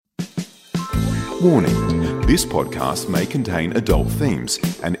Warning, this podcast may contain adult themes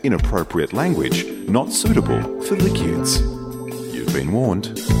and inappropriate language not suitable for the kids. You've been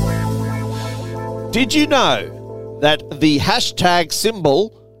warned. Did you know that the hashtag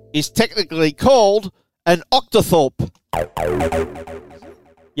symbol is technically called an octothorpe?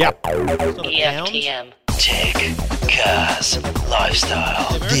 Yep. EFTM. Tech, cars,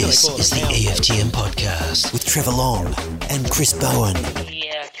 lifestyle. This is the EFTM podcast with Trevor Long and Chris Bowen.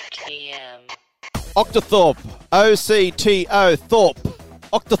 EFTM. Octothorpe. O-C-T-O, Thorpe.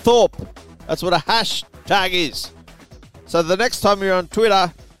 Octothorpe. That's what a hashtag is. So the next time you're on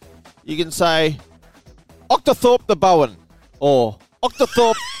Twitter, you can say Octothorpe the Bowen or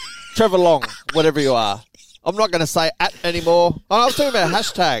Octothorpe Trevor Long, whatever you are. I'm not going to say at anymore. I was talking about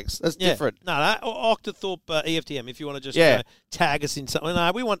hashtags. That's different. No, Octothorpe EFTM, if you want to just tag us in something.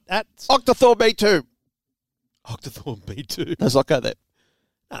 No, we want at Octothorpe B2. Octothorpe B2. Let's not go there.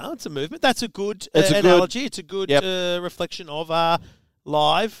 No, it's a movement. That's a good analogy. It's a good reflection of our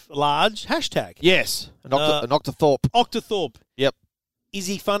large hashtag. Yes, an Octothorpe. Octothorpe. Yep. Is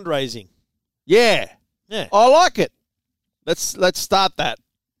he fundraising? Yeah. I like it. Let's start that.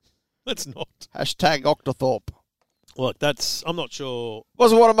 Let's not. Hashtag Octothorpe. Look, I'm not sure.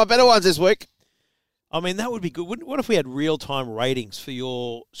 Wasn't one of my better ones this week. I mean, that would be good. What if we had real-time ratings for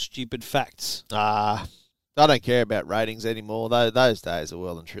your stupid facts? I don't care about ratings anymore. Those days are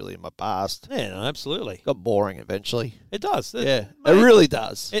well and truly in my past. Yeah, no, absolutely. Got boring eventually. It does. It really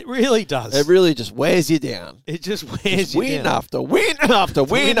does. It really does. It really just wears you down. It just wears you down. Win after win after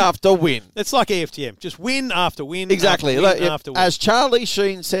win after win. It's like EFTM. Just win after win. Exactly. After win. As Charlie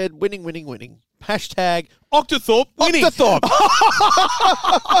Sheen said, winning, winning, winning. Hashtag Octothorpe winning. Octothorpe.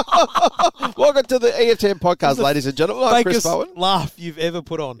 Welcome to the EFTM podcast, ladies and gentlemen. I'm Chris Bowen. Laugh you've ever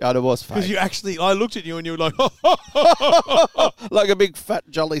put on. Oh, it was fake. Because I looked at you and you were like, like a big fat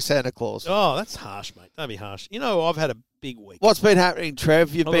jolly Santa Claus. Oh, that's harsh, mate. That'd be harsh. You know, I've had a big week. What's been happening,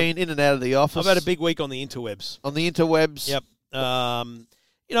 Trev? You've been in and out of the office. I've had a big week on the interwebs. On the interwebs? Yep.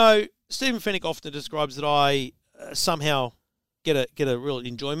 You know, Stephen Fennick often describes that I somehow get a real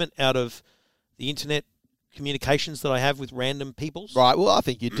enjoyment out of the internet communications that I have with random peoples. Right, well, I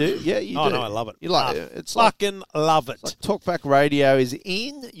think you do. Yeah, you do. Oh, no, I love it. You like it. It's fucking love it. Like talkback radio is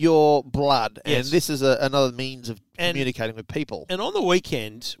in your blood, yes. And this is another means of communicating with people. And on the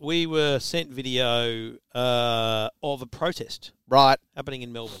weekend, we were sent video of a protest. Right. Happening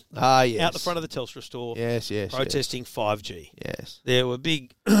in Melbourne. Ah, yes. Out the front of the Telstra store. Yes. Protesting 5G. Yes. There were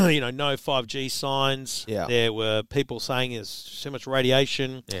big, no 5G signs. Yeah. There were people saying there's so much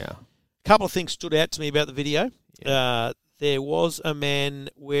radiation. Yeah. A couple of things stood out to me about the video. Yeah. There was a man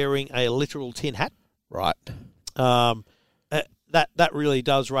wearing a literal tin hat. Right. That really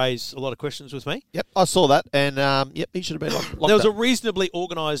does raise a lot of questions with me. Yep, I saw that, and he should have been locked There was up. a reasonably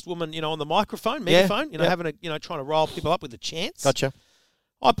organised woman, on the megaphone, having trying to rile people up with a chance. Gotcha.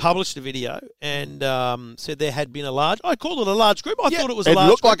 I published a video and said there had been I called it a large group. I thought it was a large group. It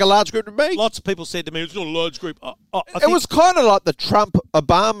looked like a large group to me. Lots of people said to me, it's not a large group. It was kind of like the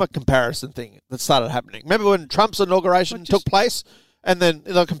Trump-Obama comparison thing that started happening. Remember when Trump's inauguration took place and then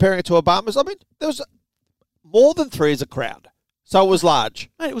comparing it to Obama's? I mean, there was more than three as a crowd. So it was large.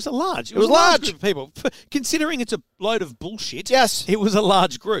 Mate, it was a large. It was a large group of people. Considering it's a load of bullshit. Yes. It was a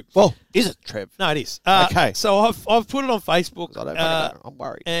large group. Well, is it, Trev? No, it is. Okay. So I've put it on Facebook. I don't know. I'm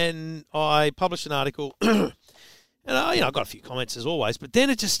worried. And I published an article. And I got a few comments as always, but then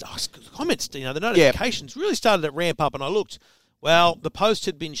it just comments. The notifications really started to ramp up, and I looked. Well, the post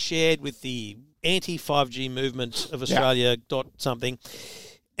had been shared with the anti-5G movement of Australia. Something.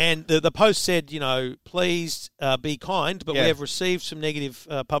 And the post said, please be kind, but we have received some negative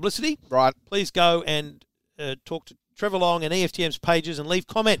publicity. Right. Please go and talk to Trevor Long and EFTM's pages and leave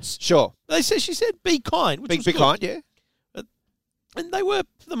comments. Sure. She said, be kind. Which was be good. kind, yeah. And they were,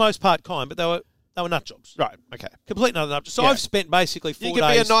 for the most part, kind, but they were nut jobs. Right, okay. Complete nut jobs. So I've spent basically 4 days. You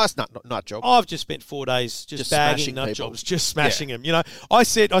can be a nice nut job. I've just spent 4 days just bagging nut people. jobs, just smashing them. I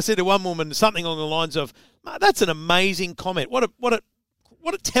said to one woman something along the lines of, that's an amazing comment.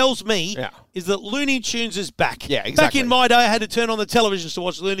 What it tells me is that Looney Tunes is back. Yeah, exactly. Back in my day, I had to turn on the television to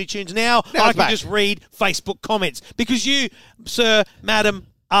watch Looney Tunes. Now I can just read Facebook comments because you, sir, madam,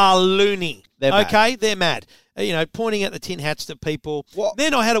 are loony. They're mad. They're mad. Pointing at the tin hats to people. What?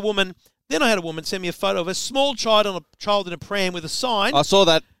 Then I had a woman send me a photo of a small child in a pram with a sign. I saw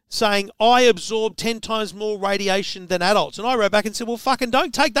that. saying, I absorb 10 times more radiation than adults. And I wrote back and said, well, fucking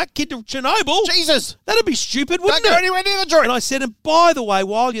don't take that kid to Chernobyl. Jesus. That'd be stupid, wouldn't Don't it? go anywhere near the joint. And I said, and by the way,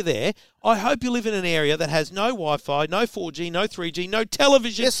 while you're there, I hope you live in an area that has no Wi-Fi, no 4G, no 3G, no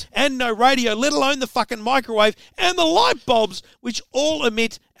television, and no radio, let alone the fucking microwave and the light bulbs, which all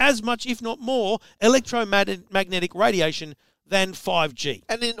emit as much, if not more, electromagnetic radiation than 5G.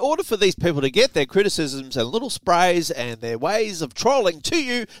 And in order for these people to get their criticisms and little sprays and their ways of trolling to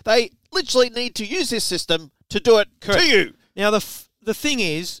you, they literally need to use this system to do it to you. Now, the thing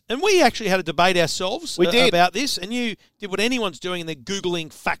is, and we actually had a debate ourselves about this, and you did what anyone's doing, and they're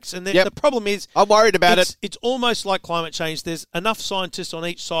Googling facts. And the problem is, I'm worried about it. It's almost like climate change. There's enough scientists on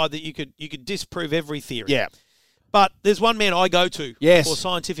each side that you could disprove every theory. Yeah. But there's one man I go to for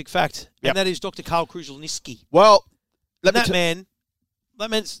scientific fact, and that is Dr. Karl Kruszelnicki. Well, that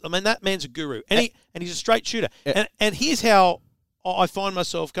man's a guru, and he's a straight shooter. Yeah. And here's how I find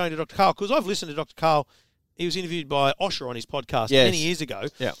myself going to Dr. Karl, because I've listened to Dr. Karl. He was interviewed by Osher on his podcast many years ago,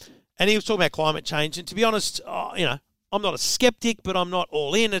 and he was talking about climate change. And to be honest, I'm not a skeptic, but I'm not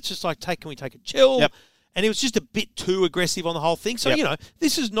all in. It's just like, can we take a chill? Yep. And he was just a bit too aggressive on the whole thing. So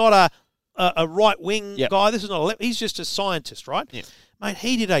this is not a right wing guy. This is not he's just a scientist, right? Yeah. Mate,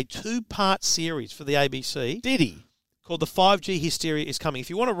 he did a 2-part series for the ABC. Did he? Called The 5G Hysteria is Coming. If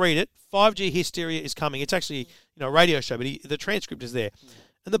you want to read it, 5G Hysteria is Coming. It's actually a radio show, but the transcript is there.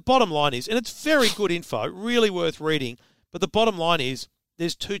 And the bottom line is, and it's very good info, really worth reading, but the bottom line is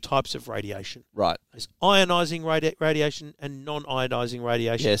there's 2 types of radiation. Right. There's ionizing radiation and non-ionizing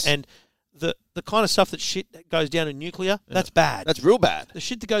radiation. Yes. And the kind of stuff that goes down in nuclear, that's bad. That's real bad. The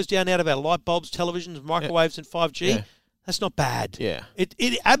shit that goes down out of our light bulbs, televisions, microwaves, and 5G, that's not bad. Yeah.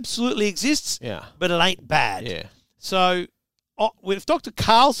 It absolutely exists, but it ain't bad. Yeah. So if Dr.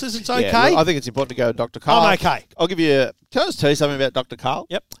 Karl says it's okay... Yeah, I think it's important to go to Dr. Karl. I'm okay. Can I just tell you something about Dr. Karl?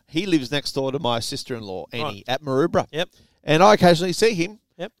 Yep. He lives next door to my sister-in-law, Annie, at Maroubra. Yep. And I occasionally see him.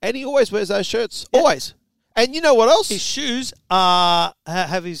 Yep. And he always wears those shirts. Yep. Always. And you know what else? His shoes have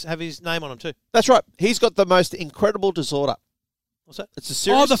his name on them too. That's right. He's got the most incredible disorder. What's that? It's a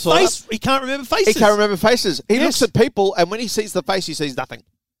serious disorder. Face. He can't remember faces. He can't remember faces. He looks at people, and when he sees the face, he sees nothing.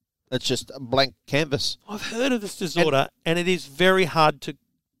 It's just a blank canvas. I've heard of this disorder, and it is very hard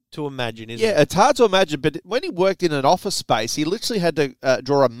to imagine, isn't it? Yeah, it's hard to imagine, but when he worked in an office space, he literally had to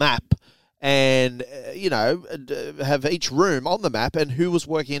draw a map and, have each room on the map and who was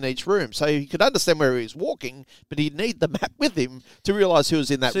working in each room. So he could understand where he was walking, but he'd need the map with him to realise who was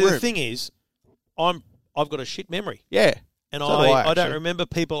in that room. The thing is, I've got a shit memory. Yeah. And I don't remember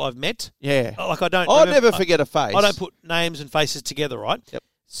people I've met. Yeah. Like I don't. I'll never forget a face. I don't put names and faces together, right? Yep.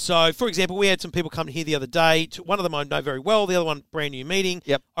 So, for example, we had some people come here the other day. One of them I know very well. The other one, brand new meeting.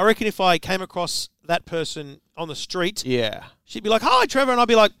 Yep. I reckon if I came across that person on the street, she'd be like, "Hi, Trevor," and I'd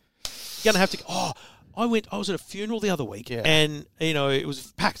be like, "You're gonna have to." Oh, I was at a funeral the other week, and it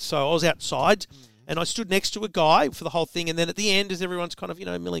was packed. So I was outside, and I stood next to a guy for the whole thing. And then at the end, as everyone's kind of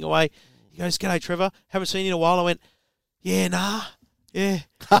milling away, he goes, "G'day, Trevor. Haven't seen you in a while." I went, "Yeah, nah." Yeah.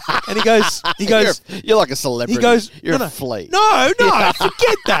 And he goes, you're like a celebrity. He goes, you're a flea. No,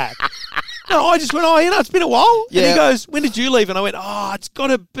 forget that. No, I just went, it's been a while. Yeah. And he goes, when did you leave? And I went, it's got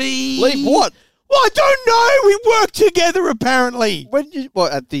to be. Leave what? Well, I don't know. We work together, apparently.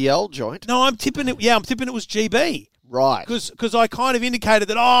 At the L joint? No, I'm tipping it. Yeah, I'm tipping it was GB. Right. Because I kind of indicated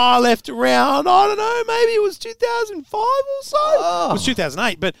that, I left around, I don't know, maybe it was 2005 or so. Oh. It was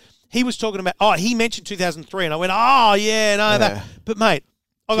 2008, but... He was talking about, he mentioned 2003, and I went, that. But, mate,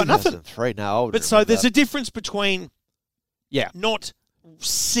 I got nothing. 2003, no. But so there's a difference between not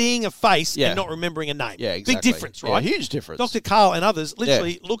seeing a face and not remembering a name. Yeah, exactly. Big difference, right? Yeah, huge difference. Dr. Karl and others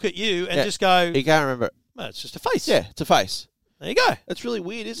literally look at you and just go... He can't remember it. Well, it's just a face. Yeah, it's a face. There you go. It's really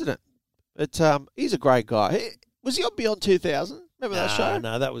weird, isn't it? But he's a great guy. Was he on Beyond 2000? Remember that show?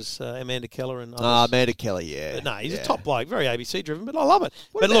 No, that was Amanda Keller and others. Amanda Keller, yeah. But no, he's a top bloke, very ABC driven, but I love it.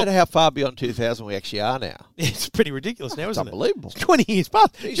 What about how far beyond 2000 we actually are now? It's pretty ridiculous now, isn't it? It's unbelievable. It's 20 years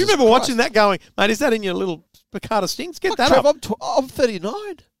past. Do you remember watching that going, mate, is that in your little Picarda Stings? Get that Trev, up. I'm 39.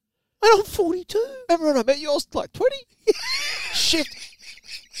 And I'm 42. Remember when I met you, I was like 20? Shit.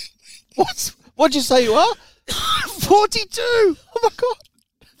 What'd you say you are? 42. Oh, my God.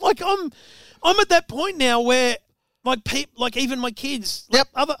 Like, I'm at that point now where... Like even my kids,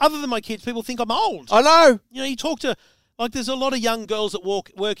 other than my kids, people think I'm old. I know. You talk to, there's a lot of young girls that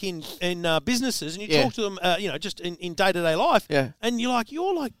work in businesses, and you talk to them, just in day-to-day life, and you're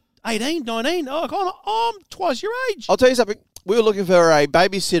like 18, 19. Oh, God, I'm twice your age. I'll tell you something. we were looking for a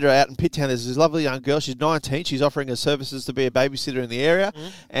babysitter out in Pitt Town. There's this lovely young girl. She's 19. She's offering her services to be a babysitter in the area.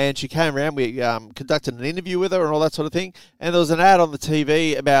 And she came around. We conducted an interview with her and all that sort of thing. And there was an ad on the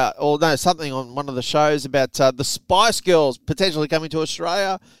TV about, something on one of the shows about the Spice Girls potentially coming to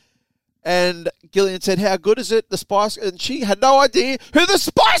Australia. And Gillian said, how good is it, the Spice? And she had no idea who the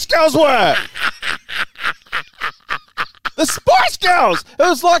Spice Girls were. The Spice Girls! It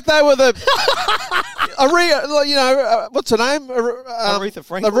was like they were what's her name? Aretha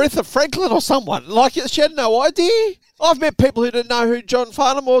Franklin? Aretha Franklin or someone. Like, she had no idea. I've met people who didn't know who John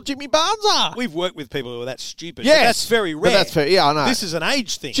Farnham or Jimmy Barnes are. We've worked with people who are that stupid. Yes. But that's very rare. Yeah, I know. This is an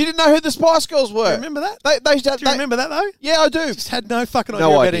age thing. She didn't know who the Spice Girls were. Do you remember that? Do you remember that, though? Yeah, I do. Just had no fucking idea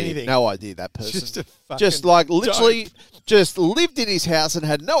about anything. No idea, that person. Just a fucking Just like literally dope. just lived in his house and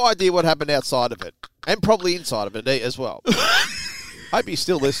had no idea what happened outside of it. And probably inside of it as well. Hope he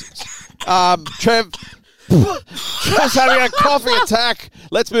still listens. Trev, Trev's having a coffee attack.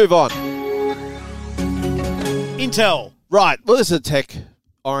 Let's move on. Intel. Right. Well, this is a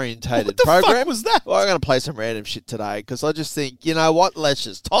tech-orientated What the program. fuck was that? Well, I'm going to play some random shit today because I just think, you know what? Let's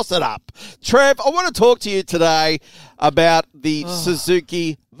just toss it up. Trev, I want to talk to you today about the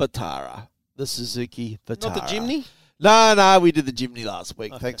Suzuki Vitara. The Suzuki Vitara. Not the Jimny? No, we did the Jimny last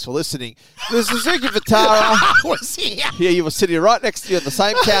week. Okay. Thanks for listening. The Suzuki Vitara. was here. Yeah, you were sitting right next to you on the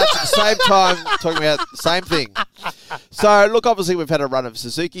same couch at the same time, talking about the same thing. So, look, obviously we've had a run of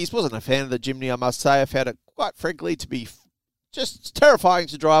Suzukis. Wasn't a fan of the Jimny, I must say. I found it, quite frankly, to be just terrifying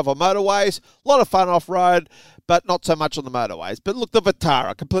to drive on motorways. A lot of fun off-road, but not so much on the motorways. But look, the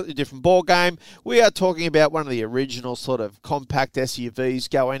Vitara, completely different ball game. We are talking about one of the original sort of compact SUVs,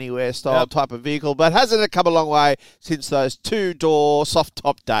 go anywhere style type of vehicle, but hasn't it come a long way since those two-door soft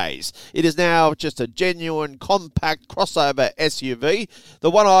top days? It is now just a genuine compact crossover SUV.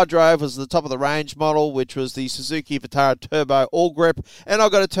 The one I drove was the top of the range model, which was the Suzuki Vitara Turbo All Grip, and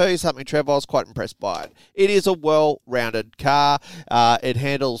I've got to tell you something, Trev, I was quite impressed by it. It is a well-rounded car. It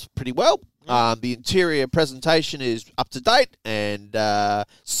handles pretty well. The interior presentation is up to date and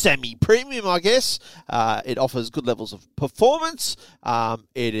semi-premium, I guess. It offers good levels of performance.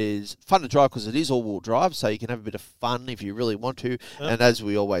 It is fun to drive because it is all-wheel drive, so you can have a bit of fun if you really want to. And as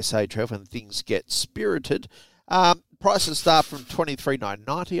we always say, Trev, when things get spirited, prices start from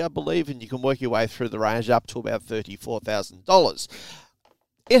 $23,990, I believe, and you can work your way through the range up to about $34,000.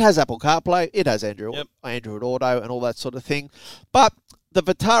 It has Apple CarPlay, it has Android Auto and all that sort of thing. But the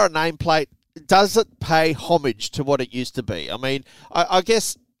Vitara nameplate doesn't pay homage to what it used to be. I mean, I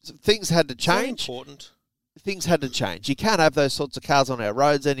guess things had to change. Very important. Things had to change. You can't have those sorts of cars on our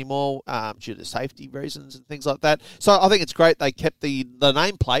roads anymore due to safety reasons and things like that. So I think it's great they kept the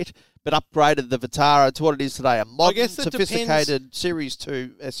nameplate but upgraded the Vitara to what it is today, a modern, sophisticated Series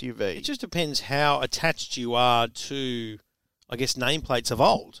 2 SUV. It just depends how attached you are to, I guess, nameplates of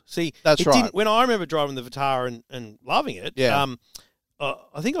old. See, that's right. When I remember driving the Vitara and loving it,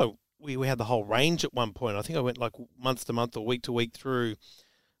 I think we had the whole range at one point. I think I went like month to month or week to week through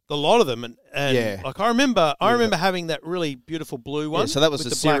the lot of them, and like I remember having that really beautiful blue one. Yeah, so that was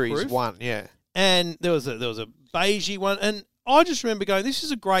the Series roof. 1, yeah. And there was a beigey one, and I just remember going, "This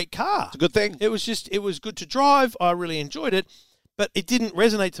is a great car. It's a good thing." It was good to drive. I really enjoyed it. But it didn't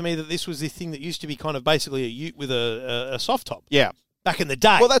resonate to me that this was the thing that used to be kind of basically a ute with a soft top. Yeah. Back in the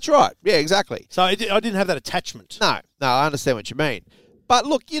day. Well, that's right. Yeah, exactly. So I didn't have that attachment. No, I understand what you mean. But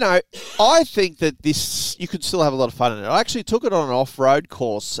look, I think that you could still have a lot of fun in it. I actually took it on an off-road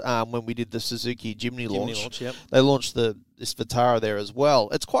course when we did the Suzuki Jimny launch. Yep. They launched this Vitara there as well.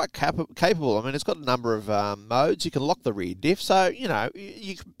 It's quite capable. I mean, it's got a number of modes. You can lock the rear diff. So, you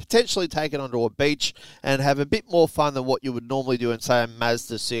can potentially take it onto a beach and have a bit more fun than what you would normally do in, say, a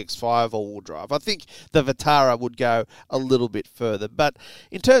Mazda CX-5 all-wheel drive. I think the Vitara would go a little bit further. But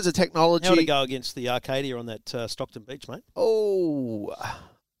in terms of technology... How would it go against the Arcadia on that Stockton beach, mate? Oh...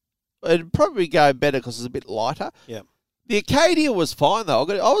 It'd probably go better because it's a bit lighter. Yeah. The Acadia was fine, though.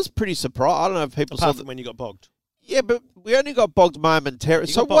 I was pretty surprised. I don't know if people Apart from when you got bogged. Yeah, but we only got bogged momentarily.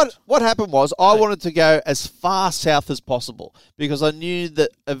 So what happened was I wanted to go as far south as possible because I knew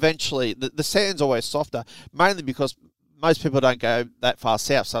that eventually the sand's always softer, mainly because most people don't go that far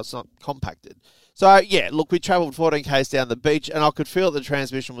south, so it's not compacted. So, yeah, look, we travelled 14 k's down the beach, and I could feel the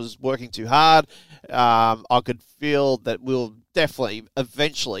transmission was working too hard. I could feel that we were definitely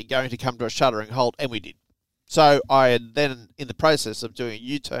eventually going to come to a shuddering halt, and we did. So I had then, in the process of doing a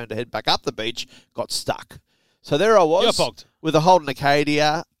U-turn to head back up the beach, got stuck. So there I was with a Holden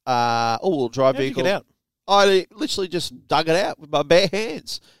Acadia, all-wheel drive vehicle. How'd you get out? I literally just dug it out with my bare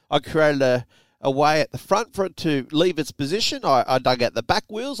hands. I created away at the front for it to leave its position. I dug out the back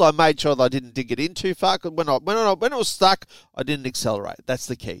wheels. I made sure that I didn't dig it in too far. Cause when it was stuck, I didn't accelerate. That's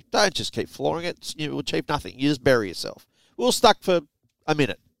the key. Don't just keep flooring it. You will achieve nothing. You just bury yourself. We were stuck for a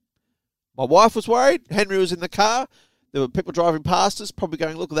minute. My wife was worried. Henry was in the car. There were people driving past us, probably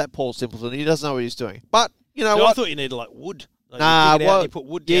going, look at that Paul Simpleton. He doesn't know what he's doing. But, you know what? I thought you needed, like, wood. Like, nah, you put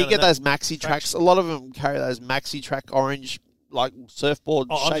wood down. You get those maxi tracks. A lot of them carry those maxi track orange, like surfboard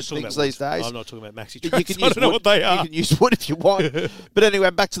shaped things these days. I'm not talking about maxi tracks. You can I use don't know what they are. You can use wood if you want. But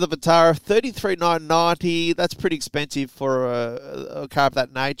anyway, back to the Vitara, $33,990. That's pretty expensive for a car of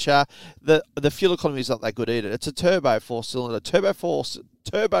that nature. The fuel economy is not that good either. It's a turbo 4-cylinder. Turbo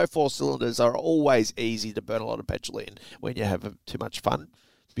 4-cylinders are always easy to burn a lot of petrol in when you have too much fun.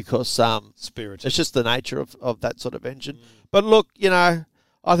 Because it's just the nature of that sort of engine. But look, you know,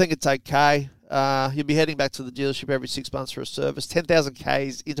 I think it's okay. You'll be heading back to the dealership every 6 months for a service. 10,000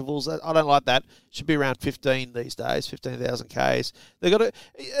 Ks intervals. I don't like that. Should be around 15 these days, 15,000 Ks.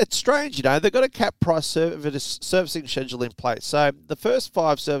 It's strange, you know. They've got a cap price servicing schedule in place. So the first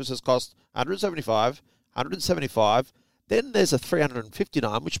 5 services cost $175. Then there's a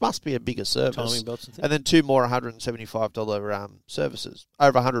 $359, which must be a bigger service. Timing belts and things. And then 2 more $175 services,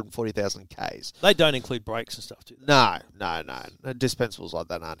 over 140,000 Ks. They don't include brakes and stuff, do they? No. Dispensables like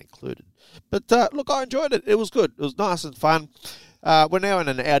that aren't included. But look, I enjoyed it. It was good. It was nice and fun. We're now in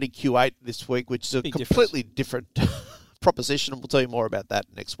an Audi Q8 this week, which is a completely different proposition. And we'll tell you more about that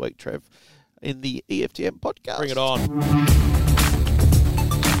next week, Trev, in the EFTM podcast. Bring it on.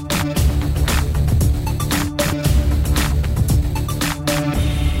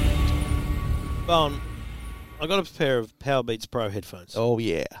 Bowen, I got a pair of Powerbeats Pro headphones. Oh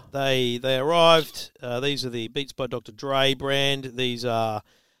yeah, they arrived. These are the Beats by Dr. Dre brand. They're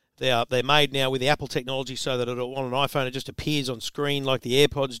made now with the Apple technology, so that on an iPhone it just appears on screen like the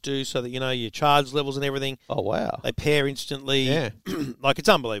AirPods do, so that you know your charge levels and everything. Oh wow, they pair instantly. Yeah, like it's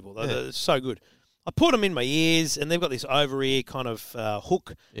unbelievable. Yeah. They're so good. I put them in my ears, and they've got this over-ear kind of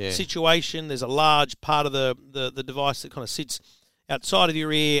hook situation. There's a large part of the device that kind of sits outside of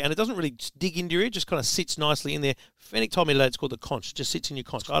your ear, and it doesn't really dig into your ear, it just kind of sits nicely in there. Fennec told me today it's called the conch. It just sits in your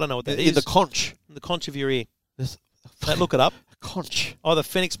conch. I don't know what that is. The conch? In the conch of your ear. Look it up. Conch. Either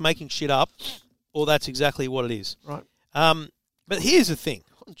Fennec's making shit up, or that's exactly what it is. Right. But here's the thing.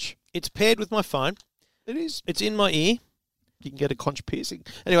 Conch. It's paired with my phone. It is. It's in my ear. You can get a conch piercing.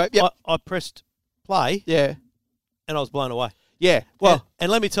 Anyway, yeah. I pressed play. Yeah. And I was blown away. Yeah. Well.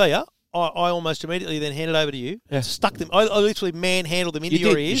 And let me tell you, I almost immediately then handed over to you. Yeah. Stuck them. I literally manhandled them into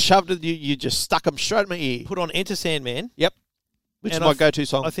your ears. You shoved it. You just stuck them straight in my ear. Put on Enter Sandman. Yep. Which is my go-to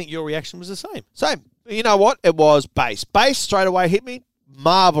song. I think your reaction was the same. Same. You know what? It was bass. Bass straight away hit me.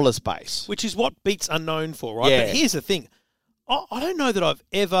 Marvellous bass. Which is what Beats are known for, right? Yeah. But here's the thing. I don't know that I've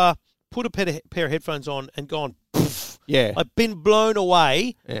ever put a pair of headphones on and gone, poof. Yeah. I've been blown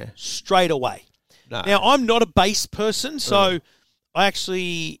away straight away. No. Now, I'm not a bass person, so I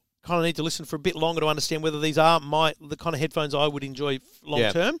actually kind of need to listen for a bit longer to understand whether these are the kind of headphones I would enjoy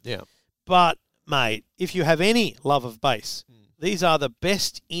long term. Yeah. But, mate, if you have any love of bass, these are the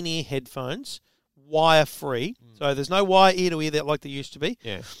best in-ear headphones, wire-free. So there's no wire ear-to-ear like there used to be.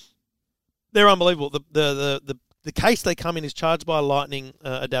 Yeah. They're unbelievable. The case they come in is charged by a lightning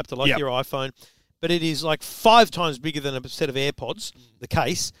adapter like your iPhone, but it is like 5 times bigger than a set of AirPods, the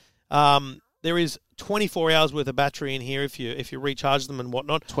case. There is 24 hours worth of battery in here if you recharge them and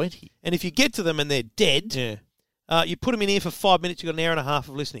whatnot. 20. And if you get to them and they're dead, you put them in here for 5 minutes, you've got an hour and a half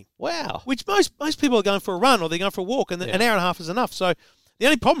of listening. Wow. Which most people are going for a run or they're going for a walk, and an hour and a half is enough. So the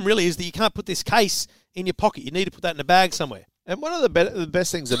only problem really is that you can't put this case in your pocket. You need to put that in a bag somewhere. And one of the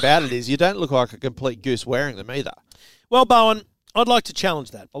best things about it is you don't look like a complete goose wearing them either. Well, Bowen, I'd like to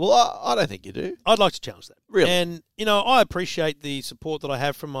challenge that. Well, I don't think you do. I'd like to challenge that. Really? And, I appreciate the support that I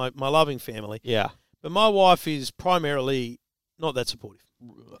have from my loving family. Yeah. But my wife is primarily not that supportive.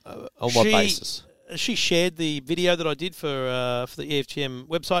 On what basis? She shared the video that I did for the EFTM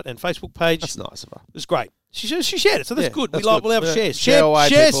website and Facebook page. That's nice of her. It was great. She shared it, so that's good. That's We'll good. have shares. Share away,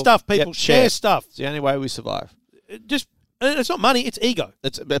 share people. stuff, people. Yep, share stuff. It's the only way we survive. It's not money, it's ego.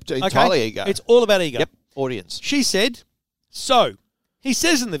 It's entirely ego. It's all about ego. Yep, audience. She said, so, he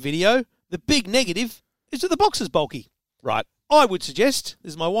says in the video, the big negative is that the box is bulky. Right. I would suggest,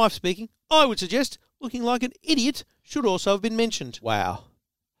 this is my wife speaking, I would suggest looking like an idiot should also have been mentioned. Wow.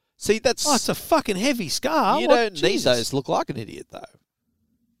 See, that's... Oh, it's a fucking heavy scar. You don't need those to look like an idiot, though.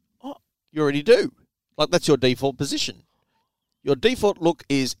 Oh. You already do. Like, that's your default position. Your default look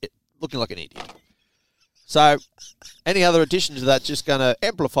is looking like an idiot. So, any other addition to that's just going to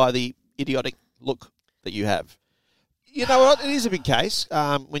amplify the idiotic look that you have. you know what? It is a big case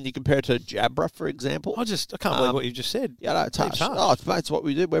when you compare it to Jabra, for example. I can't believe what you just said. Yeah, no, it's harsh. Oh, it's what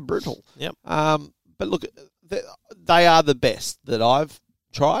we do. We're brutal. Yep. But look, they are the best that I've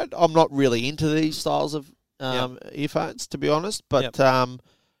tried. I'm not really into these styles of earphones, to be honest. But,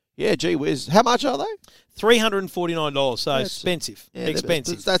 yeah, gee whiz. How much are they? $349, so expensive.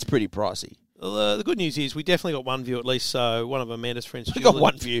 Expensive. That's pretty pricey. Well, the good news is we definitely got one view at least. So one of Amanda's friends, Julie, got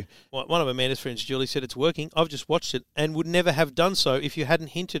one view. One of Amanda's friends, Julie, said it's working. I've just watched it and would never have done so if you hadn't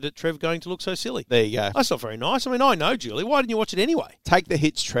hinted at Trev going to look so silly. There you go. That's not very nice. I mean, I know, Julie. Why didn't you watch it anyway? Take the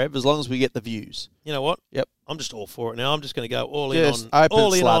hits, Trev, as long as we get the views. You know what? Yep. I'm just all for it now. I'm just going to go all Just in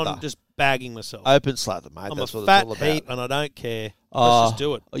open on just bagging myself. Open slather, mate. I'm That's a what fat it's all about. heap and I don't care. Let's just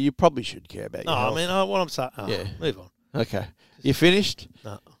do it. Oh, you probably should care about your health. I mean, what I'm saying. Yeah. Move on. Okay. You finished?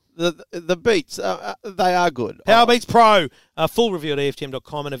 No. The beats, they are good. Powerbeats Pro, a full review at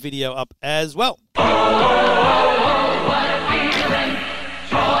EFTM.com and a video up as well.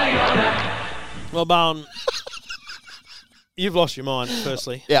 Well, Bowen, you've lost your mind,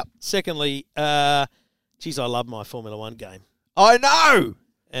 firstly. Yeah. Secondly, geez, I love my Formula One game. I know.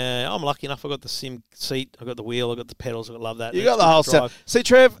 I'm lucky enough. I got the sim seat, I got the wheel, I got the pedals. I love that. You got the whole set. See,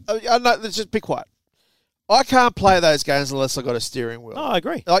 Trev, I know. Let's just be quiet. I can't play those games unless I got a steering wheel. Oh, I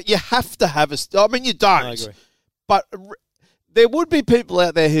agree. Like you have to have I mean, you don't. I agree. But there would be people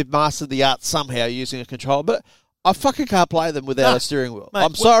out there who've mastered the art somehow using a controller. But I fucking can't play them without a steering wheel. Mate,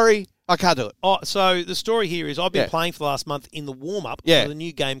 I'm sorry. I can't do it. Oh, so the story here is I've been playing for the last month in the warm-up for the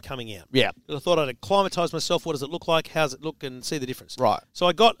new game coming out. Yeah. I thought I'd acclimatise myself. What does it look like? How's it look? And see the difference. Right. So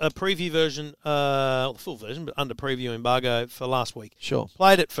I got a preview version, the full version, but under preview embargo for last week. Sure.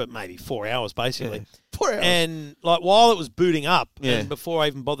 Played it for maybe 4 hours, basically. Yeah. 4 hours. And like while it was booting up, and before I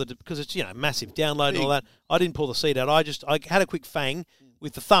even bothered to, because it's massive download and all that, I didn't pull the seat out. I had a quick fang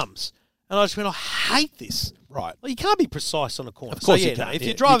with the thumbs. And I just went, I hate this. Right. Well, you can't be precise on a corner. Of course you If can't.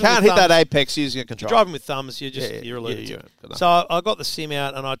 you're driving you can't with hit thumbs, that apex using a if controller. you're driving with thumbs, you're a lunatic. So I got the sim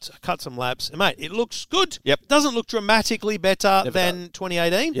out and I cut some laps. And, mate, it looks good. Yep. Doesn't look dramatically better than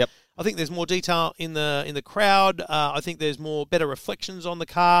 2018. Yep. I think there's more detail in the crowd. I think there's better reflections on the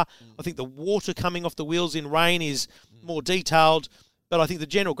car. I think the water coming off the wheels in rain is more detailed. But I think the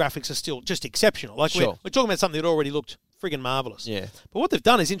general graphics are still just exceptional. Like we're talking about something that already looked friggin' marvellous. Yeah. But what they've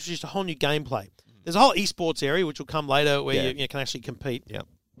done is introduced a whole new gameplay. There's a whole esports area, which will come later, where you can actually compete. Yeah.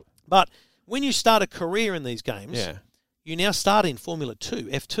 But when you start a career in these games, you now start in Formula 2,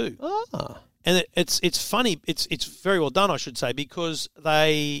 F2. Ah. And it's funny. It's very well done, I should say, because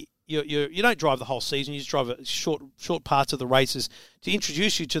you don't drive the whole season. You just drive short parts of the races to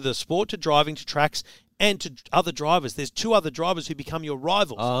introduce you to the sport, to driving, to tracks, and to other drivers. There's 2 other drivers who become your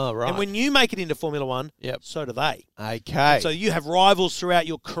rivals. Oh, right. And when you make it into Formula 1, so do they. Okay. And so you have rivals throughout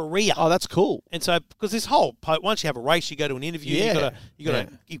your career. Oh, that's cool. And so, because this whole, once you have a race, you go to an interview, you got to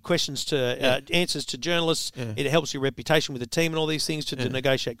give questions to, answers to journalists. Yeah. It helps your reputation with the team and all these things to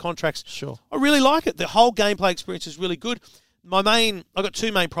negotiate contracts. Sure. I really like it. The whole gameplay experience is really good. I got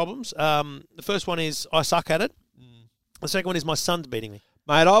 2 main problems. The first one is I suck at it. The second one is my son's beating me.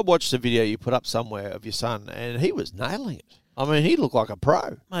 Mate, I watched a video you put up somewhere of your son, and he was nailing it. I mean, he looked like a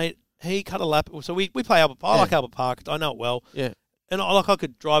pro. Mate, he cut a lap. So we play Albert Park. I like Albert Park. I know it well. Yeah. And I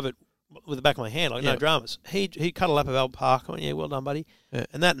could drive it with the back of my hand, no dramas. He cut a lap of Albert Park. I went, yeah, well done, buddy. Yeah.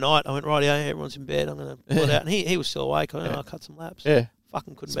 And that night, I went, right, everyone's in bed. I'm going to pull it out. And he was still awake. I went, I cut some laps. Yeah.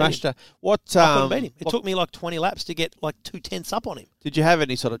 Fucking couldn't Smashed beat him. What? I couldn't beat him. It took me like 20 laps to get like 2/10 up on him. Did you have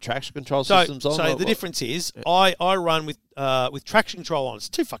any sort of traction control systems on? So the difference is I run with traction control on. It's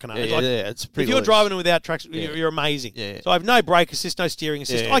too fucking hard. It's pretty. If you're loose. driving without traction, you're amazing. Yeah. So I have no brake assist, no steering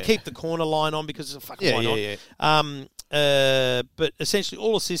assist. Yeah. I keep the corner line on because it's fucking why not? But essentially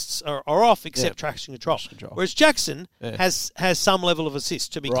all assists are off except traction control. Whereas Jackson has some level of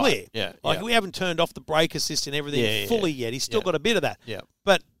assist, to be clear. Yeah. We haven't turned off the brake assist and everything fully yet. He's still got a bit of that. Yeah.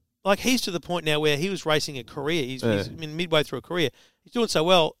 But like he's to the point now where he was racing a career. He's midway through a career. He's doing so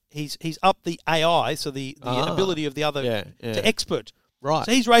well. He's up the AI, so the ability of the other to expert. Right.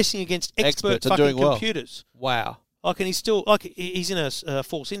 So he's racing against expert fucking computers. Wow. Like, and he's still he's in a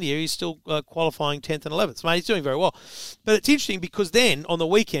Force India. He's still qualifying 10th and 11th. Mate, he's doing very well. But it's interesting because then on the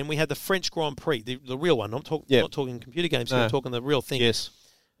weekend we had the French Grand Prix, the real one. I'm not talking computer games. I'm talking the real thing. Yes.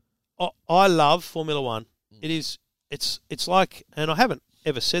 I love Formula One. It's like, and I haven't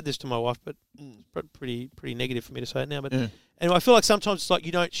ever said this to my wife, but it's pretty negative for me to say it now. But anyway, I feel like sometimes it's like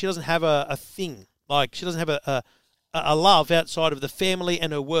she doesn't have a thing. Like she doesn't have a love outside of the family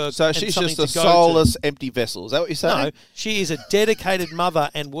and her work. So she's just a soulless, empty vessel. Is that what you're saying? No, she is a dedicated mother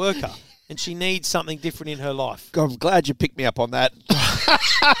and worker, and she needs something different in her life. God, I'm glad you picked me up on that.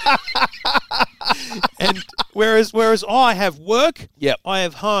 And whereas I have work, Yep. I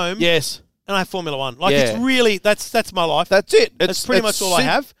have home, Yes. and I have Formula One. Like Yeah. it's really that's my life. That's it. That's pretty much all I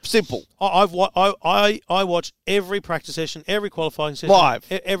have. Simple. I watch every practice session, every qualifying session, Live.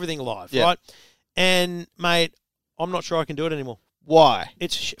 everything live, Yeah. right? And mate, I'm not sure I can do it anymore. Why?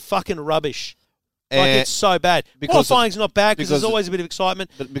 It's fucking rubbish. Like And it's so bad. because Qualifying's not bad because there's because always a bit of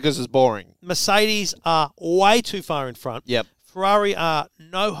excitement. But because it's boring. Mercedes are way too far in front. Yep. Ferrari are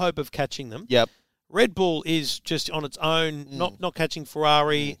no hope of catching them. Yep. Red Bull is just on its own, not catching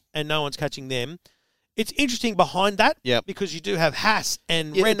Ferrari, and no one's catching them. It's interesting behind that Yep. because you do have Haas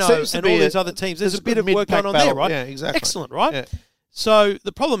and Yeah, it Renault seems to and be all a- these other teams. There's a bit of work mid-pack going on there, battle. right? Yeah, exactly. Excellent, right? Yeah. So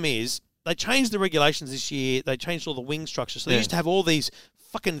the problem is they changed the regulations this year. They changed all the wing structure. So they Yeah. used to have all these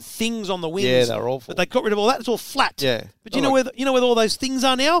fucking things on the wings. Yeah, they're awful. But they got rid of all that. It's all flat. Yeah. But you know where all those things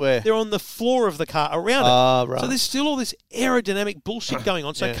are now? Where? They're on the floor of the car around Ah, it. right. So there's still all this aerodynamic bullshit going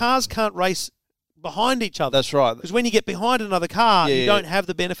on. So Yeah. cars can't race behind each other. That's right. Because when you get behind another car, Yeah, you yeah. don't have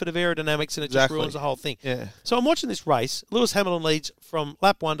the benefit of aerodynamics, and it just Exactly. ruins the whole thing. Yeah. So I'm watching this race. Lewis Hamilton leads from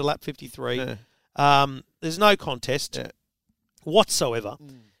lap 1 to lap 53. Yeah. There's no contest Yeah. whatsoever.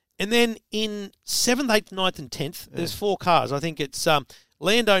 And then in 7th, 8th, 9th, and 10th, there's 4 cars. I think it's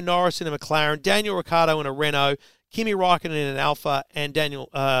Lando Norris in a McLaren, Daniel Ricciardo in a Renault, Kimi Räikkönen in an Alfa, and Nico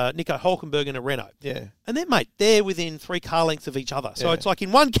Hülkenberg in a Renault. Yeah. And then, mate, they're within 3 car lengths of each other. So Yeah. it's like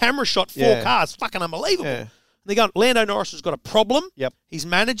in one camera shot, 4 Yeah. cars. Fucking unbelievable. Yeah. And they go, Lando Norris has got a problem. Yep. He's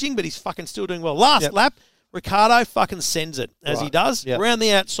managing, but he's fucking still doing well. Last Yep. lap, Ricciardo fucking sends it, as he Right. does. Yep. Around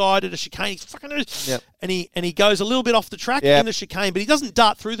the outside at a chicane, he's fucking... Yep. And he goes a little bit off the track Yep. in the chicane, but he doesn't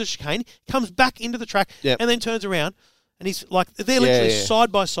dart through the chicane. He comes back into the track Yep. and then turns around. And he's like, they're literally yeah.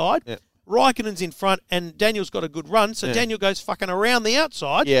 side by side. Yep. Raikkonen's in front, and Daniel's got a good run. So Yeah. Daniel goes fucking around the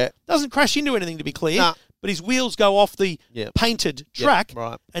outside. Yeah. Doesn't crash into anything, to be clear. Nah. But his wheels go off the Yep. painted Yep. track.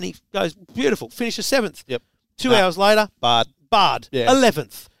 Right. And he goes, beautiful, finishes 7th. Yep. 2 hours later, But barred. Yeah.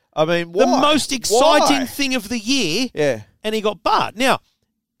 11th. I mean, why? The most exciting Why? thing of the year. Yeah. And he got barred. Now,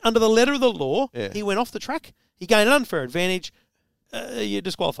 under the letter of the law, Yeah. he went off the track. He gained an unfair advantage. You're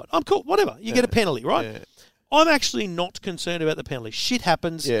disqualified. I'm cool. Whatever. You get a penalty, right? Yeah. I'm actually not concerned about the penalty. Shit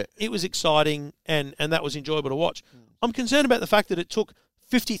happens. Yeah. It was exciting, and that was enjoyable to watch. I'm concerned about the fact that it took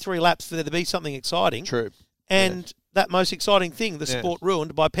 53 laps for there to be something exciting. True. And that most exciting thing, the Yeah. sport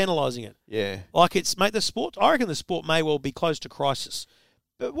ruined by penalising it. Yeah. Like the sport, I reckon the sport may well be close to crisis.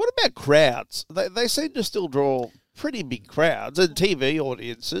 But what about crowds? They seem to still draw pretty big crowds and TV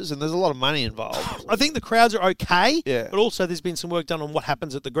audiences, and there's a lot of money involved. I think the crowds are okay, Yeah. but also there's been some work done on what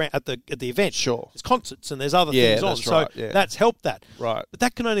happens at the event. Sure. There's concerts and there's other Yeah, things on, that's so right, yeah. that's helped that. Right. But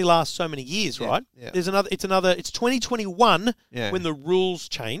that can only last so many years, Yeah, right? yeah. It's 2021 Yeah. when the rules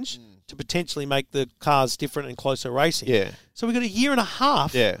change to potentially make the cars different and closer racing. Yeah. So we've got a year and a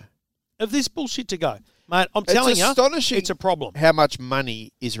half Yeah. of this bullshit to go. Mate, I'm It's telling you, astonishing it's a problem. how much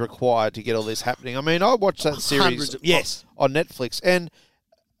money is required to get all this happening. I mean, I watched that series Hundreds of- yes. on Netflix, and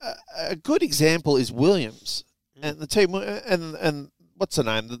a good example is Williams and the team, and what's her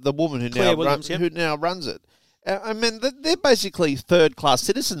name, the woman who Claire Williams, yep. who now runs it. I mean, they're basically third-class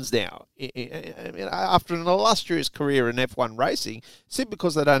citizens now. I mean, after an illustrious career in F1 racing, simply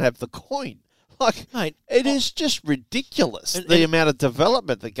because they don't have the coin. Like, Mate, it is just ridiculous, And- the and- amount of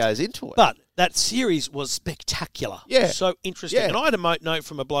development that goes into it. But that series was spectacular. Yeah. So interesting. Yeah. And I had a note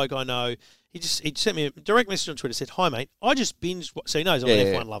from a bloke I know. He sent me a direct message on Twitter, said, "Hi, mate. I just binge... So he knows I'm an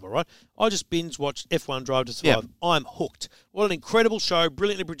Yeah, F1 lover, right? I just binge-watched F1 Drive to Survive. Yep. I'm hooked. What an incredible show,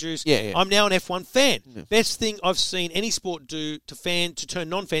 brilliantly produced. Yeah, yeah. I'm now an F1 fan. Best thing I've seen any sport do to turn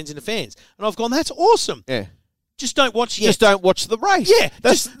non-fans into fans. And I've gone, that's awesome. yeah. Just don't watch yet. Just don't watch the race. Yeah,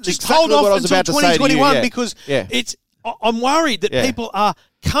 That's just exactly hold off what I was until about to say to you, 2021 yeah. because Yeah. I'm worried that Yeah. people are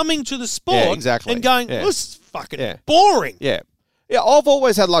coming to the sport Yeah, exactly. and going, Yeah. this is fucking Yeah. boring. Yeah. Yeah, I've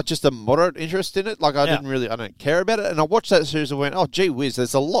always had like just a moderate interest in it. Like I Yeah. don't care about it. And I watched that series and went, oh, gee whiz,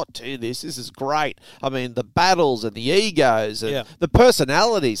 there's a lot to this. This is great. I mean, the battles and the egos and Yeah. the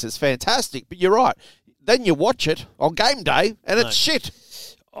personalities is fantastic. But you're right. Then you watch it on game day and it's shit.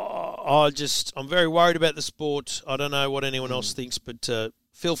 I'm very worried about the sport. I don't know what anyone else thinks, but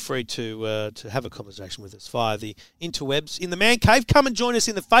feel free to have a conversation with us via the interwebs in the Man Cave. Come and join us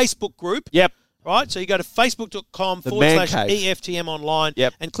in the Facebook group. Yep. Right, so you go to facebook.com Man Cave. /EFTM online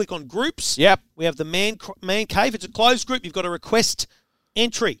Yep. and click on groups. Yep. We have the Man Cave. It's a closed group. You've got to request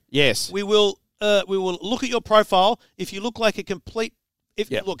entry. Yes. We will look at your profile. If you look like a complete...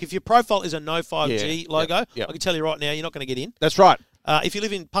 If your profile is a no 5G Yeah. logo, Yep. I can tell you right now, you're not going to get in. That's right. If you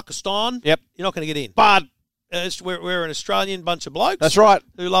live in Pakistan, Yep. you're not going to get in. But we're an Australian bunch of blokes. That's right.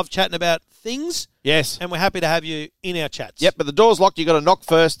 Who love chatting about things. Yes. And we're happy to have you in our chats. Yep, but the door's locked. You've got to knock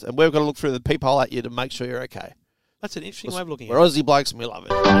first, and we've got to look through the peephole at you to make sure you're okay. That's an interesting way of looking at We're it. Aussie blokes, and we love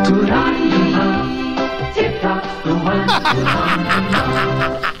it.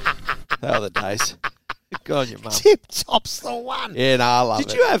 How are the days? Good on you, mum. Tip Top's the one. Yeah, no, I love it.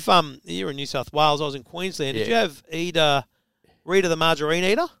 Did you have, you're in New South Wales, I was in Queensland. Did you have Rita the Margarine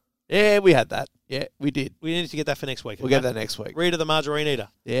Eater? Yeah, we had that. Yeah, we did. We need to get that for next week. We'll get that next week. Rita the Margarine Eater.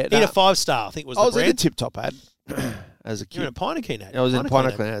 Yeah, Eater 5-star, I think was the was brand. in a Tip Top ad as a kid. You're in a Pinocchio ad. I was in a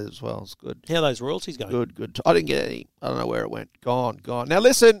Pinocchio ad as well. It's good. How are those royalties going? Good. I didn't get any. I don't know where it went. Gone. Now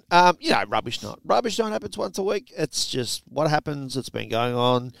listen, rubbish night. Rubbish night happens once a week. It's just what happens. It's been going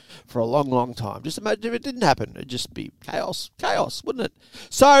on for a long, long time. Just imagine if it didn't happen. It'd just be chaos, wouldn't it?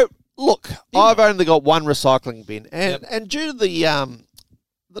 So look, I've only got one recycling bin, and due to the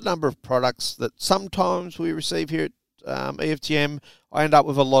number of products that sometimes we receive here at EFTM, I end up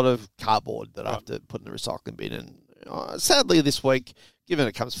with a lot of cardboard that I have to put in the recycling bin. And sadly, this week, given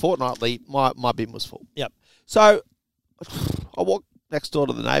it comes fortnightly, my bin was full. Yep. So I walked next door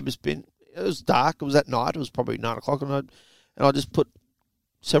to the neighbour's bin. It was dark. It was at night. It was probably 9 o'clock, and I just put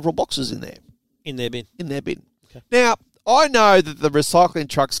several boxes in there. In their bin. Okay. Now, I know that the recycling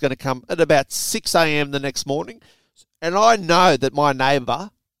truck's going to come at about 6 a.m. the next morning, and I know that my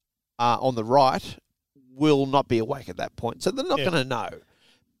neighbour on the right will not be awake at that point, so they're not going to know.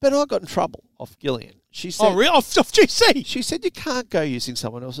 But I got in trouble off Gillian. She said, "Oh, really? Off GC?" She said, "You can't go using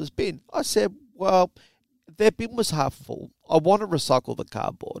someone else's bin." I said, "Well, their bin was half full. I want to recycle the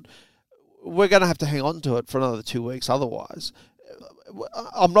cardboard. We're going to have to hang on to it for another 2 weeks otherwise.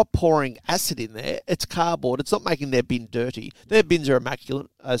 I'm not pouring acid in there. It's cardboard. It's not making their bin dirty. Their bins are immaculate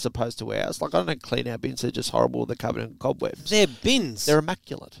as opposed to ours. Like, I don't clean our bins. They're just horrible. They're covered in cobwebs. They're bins. They're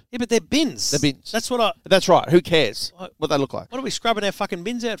immaculate. Yeah, but they're bins. They're bins. That's what That's right. Who cares what they look like? What are we scrubbing our fucking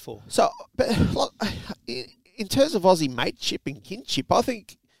bins out for? So, but look, in terms of Aussie mateship and kinship, I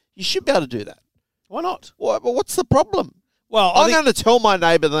think you should be able to do that. Why not? What's the problem? Well, I'm going to tell my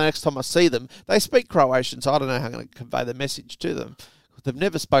neighbour the next time I see them. They speak Croatian, so I don't know how I'm going to convey the message to them. They've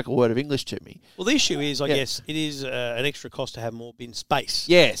never spoken a word of English to me. Well, the issue is, I guess, it is an extra cost to have more bin space.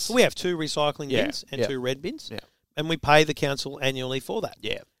 Yes. So we have 2 recycling bins and 2 red bins. Yeah. And we pay the council annually for that.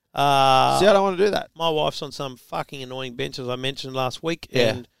 Yeah. See, I don't want to do that. My wife's on some fucking annoying bench, as I mentioned last week,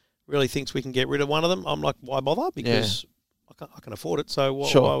 and really thinks we can get rid of one of them. I'm like, why bother? Because I can afford it, so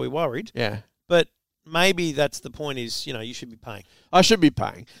why are we worried? Yeah. But maybe that's the point is, you should be paying. I should be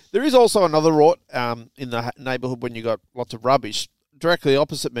paying. There is also another rort in the neighbourhood when you got lots of rubbish. Directly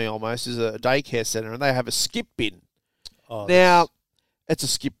opposite me almost is a daycare centre, and they have a skip bin. Oh, now, it's a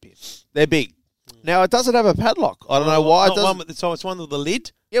skip bin. They're big. Now, it doesn't have a padlock. I don't know why. So it's one with the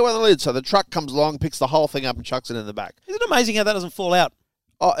lid? Yeah, one with the lid. So the truck comes along, picks the whole thing up and chucks it in the back. Isn't it amazing how that doesn't fall out?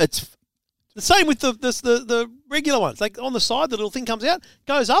 Oh, it's... The same with the regular ones. Like on the side, the little thing comes out,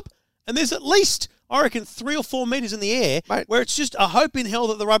 goes up, and there's at least, I reckon, 3 or 4 metres in the air, mate, where it's just a hope in hell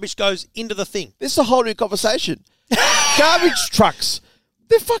that the rubbish goes into the thing. This is a whole new conversation. Garbage trucks.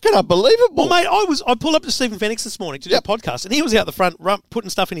 They're fucking unbelievable. Well, mate, I pulled up to Stephen Phoenix this morning to do a podcast, and he was out the front putting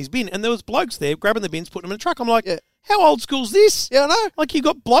stuff in his bin, and there was blokes there grabbing the bins, putting them in a truck. I'm like, how old school's this? Yeah, I know. Like, you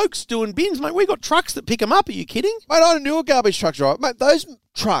got blokes doing bins, mate. We got trucks that pick them up. Are you kidding? Mate, I knew a garbage truck driver. Mate, those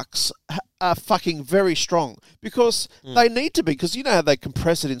trucks are fucking very strong because they need to be, because you know how they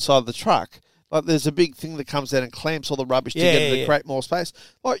compress it inside the truck. Like, there's a big thing that comes out and clamps all the rubbish together to create more space.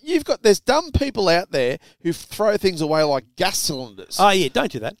 Like, there's dumb people out there who throw things away like gas cylinders. Oh, yeah, don't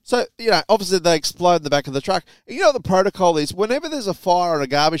do that. So, obviously they explode in the back of the truck. And you know what the protocol is? Whenever there's a fire on a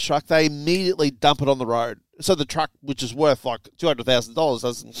garbage truck, they immediately dump it on the road. So the truck, which is worth like $200,000,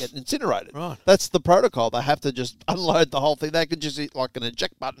 doesn't get incinerated. Right. That's the protocol. They have to just unload the whole thing. They can just hit like an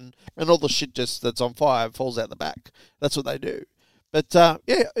eject button and all the shit that's on fire falls out the back. That's what they do. But,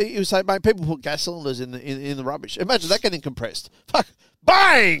 you were saying, mate, people put gas cylinders in the rubbish. Imagine that getting compressed. Fuck.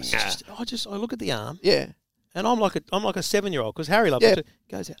 Bang! I look at the arm. Yeah. And I'm like a 7-year-old, because Harry loves it.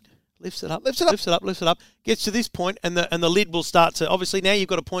 Goes out, lifts it up, gets to this point, and the lid will start to, obviously now you've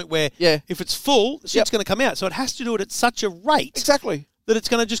got a point where if it's full, shit's going to come out. So it has to do it at such a rate. Exactly. That it's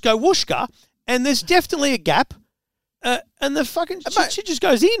going to just go whooshka, and there's definitely a gap. And the fucking shit just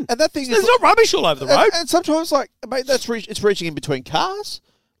goes in. And that thing there's not rubbish all over the road. And sometimes, like, mate, it's reaching in between cars.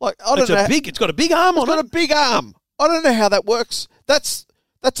 Like, It's got a big arm on it. It's got a big arm. I don't know how that works. That's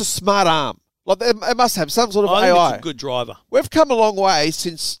a smart arm. Like, it must have some sort of AI. I think it's a good driver. We've come a long way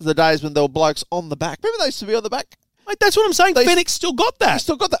since the days when there were blokes on the back. Remember they used to be on the back? Mate, that's what I'm saying. Phoenix still got that. You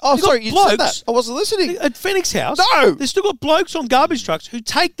still got that? Oh, sorry, you said that. I wasn't listening. At Phoenix House, no, they've still got blokes on garbage trucks who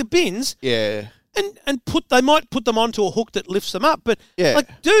take the bins. Yeah. And they might put them onto a hook that lifts them up. But, Yeah.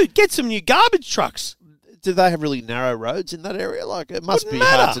 like, dude, get some new garbage trucks. Do they have really narrow roads in that area? Like, it must Wouldn't be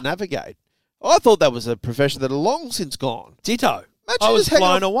hard matter. to navigate. I thought that was a profession that had long since gone. Ditto. Imagine I was just hanging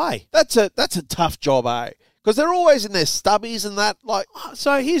blown off- away. That's a tough job, eh? Because they're always in their stubbies and that. Like,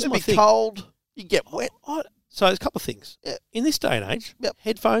 So here's it'd my be thing. cold. You get wet. So there's a couple of things. Yeah. In this day and age, Yep.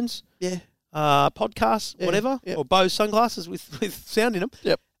 headphones, Yeah. podcasts, Yeah, whatever, yep. or Bose sunglasses with sound in them.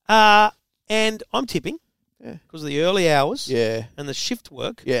 Yep. And I'm tipping Yeah. because of the early hours Yeah. and the shift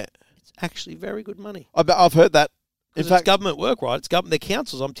work. Yeah. It's actually very good money. I've heard that. In 'Cause fact, it's government work, right? It's government. They're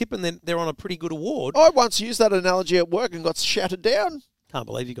councils. I'm tipping they're on a pretty good award. I once used that analogy at work and got shouted down. Can't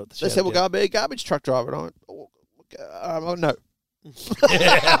believe you got the They said, we're going to be a garbage truck driver. And I went, oh no.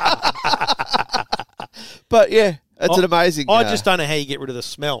 But yeah, it's an amazing. I just don't know how you get rid of the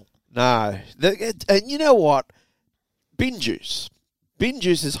smell. No. And you know what? Bin juice. Bin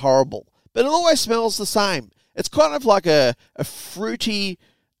juice is horrible, but it always smells the same. It's kind of like a fruity,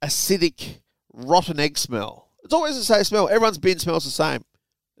 acidic, rotten egg smell. It's always the same smell. Everyone's bin smells the same.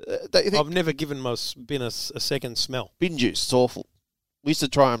 Don't you think? I've never given my bin a second smell. Bin juice, it's awful. We used to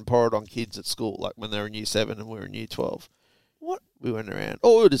try and pour it on kids at school, like when they were in year 7 and we were in year 12. What? We went around.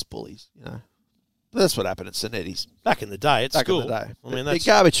 Oh, we were just bullies, you know. That's what happened at St. Eddie's. Back in the day at Back school. in the day. I mean, the that's,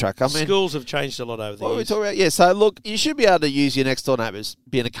 garbage truck. I mean, schools have changed a lot over the what are we years. talking about? Yeah, so look, you should be able to use your next door neighbour's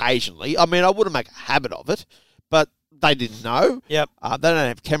bin occasionally. I mean, I wouldn't make a habit of it, but they didn't know. Yep. They don't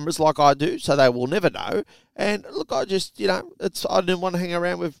have cameras like I do, so they will never know. And look, I just, I didn't want to hang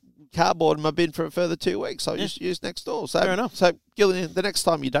around with cardboard in my bin for a further 2 weeks. So I just used next door. So, Fair enough. So, Gillian, the next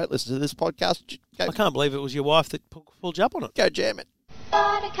time you don't listen to this podcast, I can't believe it was your wife that pulled you up on it. go jam it.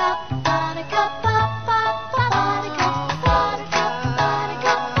 Buttercup, buttercup, buttercup,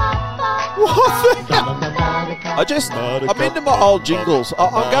 I'm into my old jingles.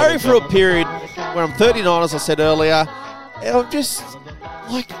 I'm going through a period where I'm 39, as I said earlier, and I'm just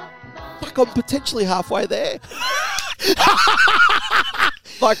like I'm potentially halfway there.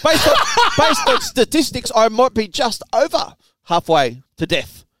 Like based on statistics, I might be just over halfway to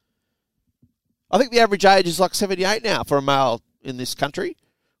death. I think the average age is like 78 now for a male in this country,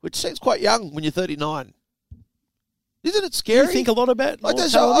 which seems quite young when you're 39. Isn't it Do scary? you think a lot about I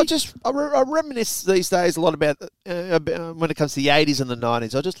mortality? reminisce these days a lot about when it comes to the 80s and the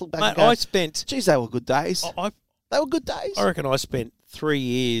 90s. I just look back Mate, and go, I spent... geez, they were good days. They were good days. I reckon I spent 3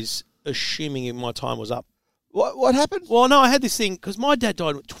 years assuming my time was up. What happened? Well, no, I had this thing, because my dad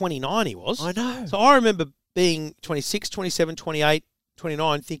died at 29, he was. I know. So I remember being 26, 27, 28,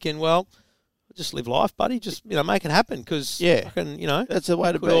 29, thinking, well, just live life, buddy. Just, make it happen, because Yeah. I can, That's the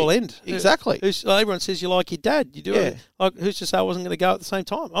way to it could be. all end. Exactly. Everyone says you like your dad. You do Yeah. it. Like, who's to say I wasn't going to go at the same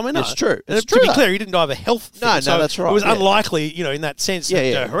time? I mean, no. It's true. And It's to true, be though. clear, he didn't die of a health thing. No, so that's right, It was yeah. unlikely, in that sense,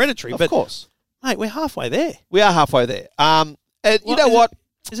 hereditary. Of But, course. mate, we're halfway there. We are halfway there. And you Well, know is what?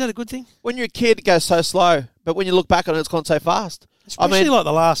 Is that a good thing? When you're a kid, it goes so slow. But when you look back on it, it's gone so fast. Especially like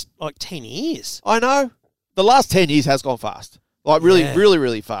the last 10 years. I know. The last 10 years has gone fast. Like, really, Yeah. really,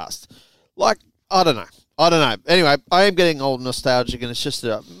 really fast. Like, I don't know. Anyway, I am getting old nostalgic, and it's just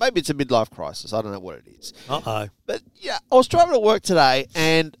maybe it's a midlife crisis. I don't know what it is. Uh-oh. But, yeah, I was driving to work today,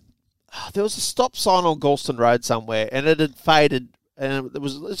 and there was a stop sign on Galston Road somewhere, and it had faded, and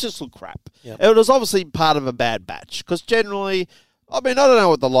it just looked crap. Yep. And it was obviously part of a bad batch, because generally, I don't know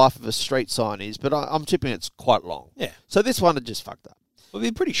what the life of a street sign is, but I'm tipping it's quite long. Yeah. So this one had just fucked up. Well,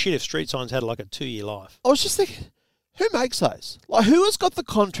 it'd be pretty shit if street signs had like a 2-year life. I was just thinking, who makes those? Like, who has got the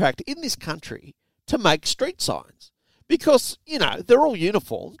contract in this country to make street signs? Because, they're all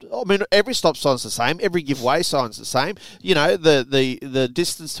uniformed. I mean, every stop sign's the same. Every giveaway sign's the same. The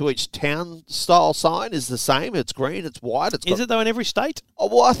distance to each town-style sign is the same. It's green, it's white. Is it, though, in every state? Oh,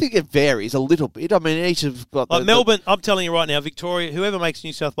 well, I think it varies a little bit. I mean, each have got... Like Melbourne, I'm telling you right now, Victoria, whoever makes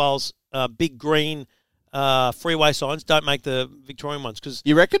New South Wales big green freeway signs, don't make the Victorian ones. Cause,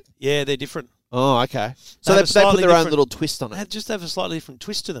 You reckon? yeah, they're different. Oh, okay. So have a they put slightly their own different- little twist on it. They just have a slightly different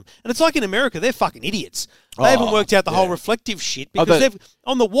twist to them. And it's like in America, they're fucking idiots. They haven't worked out the whole reflective shit because bet.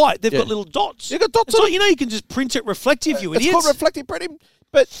 on the white, they've Yeah. got little dots. They've got dots It's on like, you can just print it reflective, you It's idiots. called reflective printing.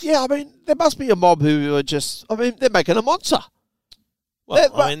 But, yeah, I mean, there must be a mob who are just... I mean, they're making a monster. Well,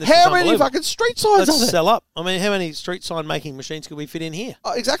 I mean, this is How many unbelievable. fucking street signs Let's are there? sell up. I mean, how many street sign making machines can we fit in here?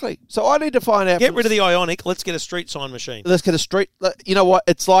 Oh, exactly. So I need to find out... Get rid of the Ionic. Let's get a street sign machine. Let's get a street... You know what?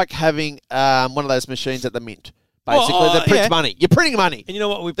 It's like having one of those machines at the mint. Basically, that prints money. You're printing money. And you know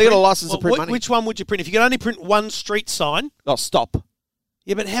what? They got a license to print money. Which one would you print? If you could only print one street sign... Oh, stop.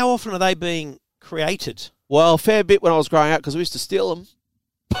 Yeah, but how often are they being created? Well, a fair bit when I was growing up because we used to steal them.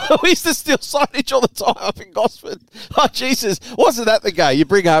 We used to steal signage all the time up in Gosford. Oh, Jesus. Wasn't that the go? You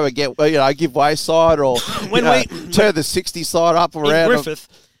bring home and get, give way side or turn the 60 side up or around.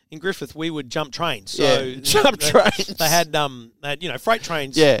 In Griffith, we would jump trains. So jump trains. They had freight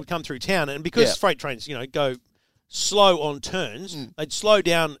trains would come through town. And because freight trains, go slow on turns, they'd slow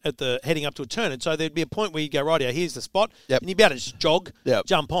down heading up to a turn. And so there'd be a point where you'd go, rightio, here's the spot. And you'd be able to just jog,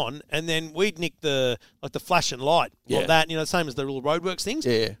 jump on, and then we'd nick the flashing light of that, same as the little roadworks things.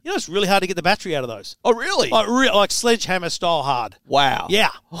 Yeah. It's really hard to get the battery out of those. Oh, really? Like sledgehammer style hard. Wow.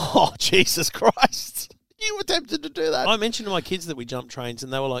 Yeah. Oh, Jesus Christ. You were tempted to do that. I mentioned to my kids that we jumped trains,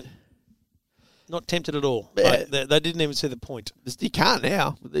 and they were like, not tempted at all. Yeah. Like, they didn't even see the point. You can't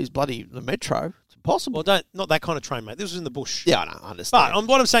now with these the metro. It's impossible. Well, not that kind of train, mate. This was in the bush. Yeah, I understand. But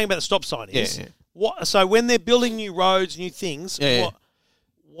what I'm saying about the stop sign is, so when they're building new roads, new things,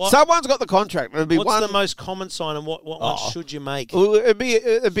 someone's got the contract. What's the most common sign, and what one should you make? Well, it'd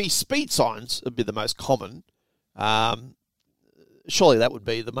be speed signs. Would be the most common. Surely that would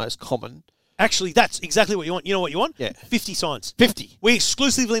be the most common. Actually, that's exactly what you want. You know what you want? Yeah. 50 signs. 50. We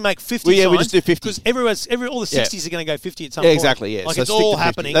exclusively make 50 signs. Yeah, we just do 50. Because all the 60s are going to go 50 at some point. Exactly, yeah. Like, so it's all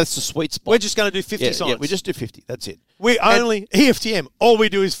happening. That's the sweet spot. We're just going to do 50 signs. Yeah, we just do 50. That's it. We only, EFTM, all we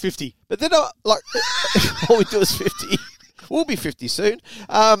do is 50. But then, all we do is 50. We'll be 50 soon.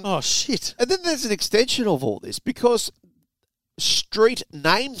 Shit. And then there's an extension of all this because street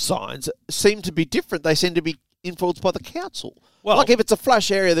name signs seem to be different. They seem to be influenced by the council. Well, like if it's a flash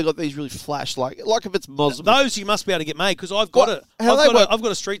area, they've got these really flash, like if it's Muslim. Those you must be able to get made because I've got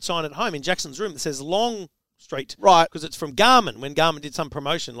a street sign at home in Jackson's room that says Long Street. Right. Because it's from Garmin when Garmin did some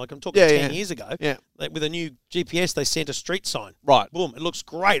promotion, like I'm talking 10 years ago. Yeah. Like with a new GPS, they sent a street sign. Right. Boom. It looks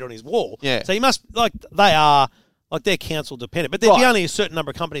great on his wall. Yeah. So you must, they're council dependent, but there'd be only a certain number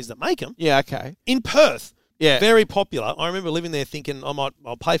of companies that make them. Yeah, okay. In Perth, very popular. I remember living there thinking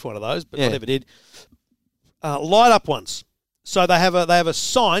I'll pay for one of those, but I never did. Light up ones. So they have a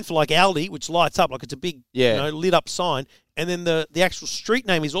sign for like Aldi, which lights up like it's a big, lit up sign, and then the actual street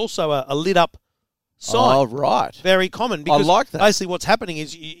name is also a lit up sign. Oh, right. Very common because I like that. Basically what's happening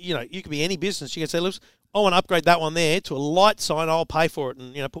is you could be any business. You can say, look, I want to upgrade that one there to a light sign. I'll pay for it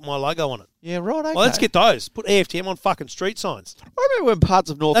and put my logo on it. Yeah, right. Okay. Well, let's get those. Put EFTM on fucking street signs. I remember when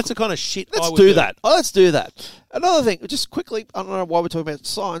parts of North. That's the kind of shit. Let's do that. Oh, let's do that. Another thing, just quickly. I don't know why we're talking about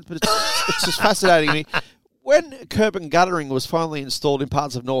signs, but it's just fascinating me. When curb and guttering was finally installed in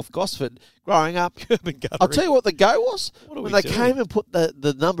parts of North Gosford, growing up, I'll tell you what the go was. When they came and put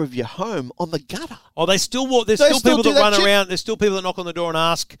the number of your home on the gutter. Oh, there's still people that run around. There's still people that knock on the door and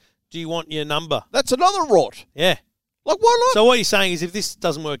ask, do you want your number? That's another rot. Yeah. Like, why not? So what you're saying is if this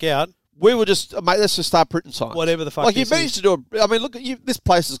doesn't work out, we will just, mate, let's just start printing signs. Whatever the fuck. Like, you managed to do it. I mean, look at you. This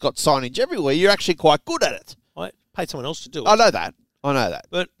place has got signage everywhere. You're actually quite good at it. I paid someone else to do it. I know that.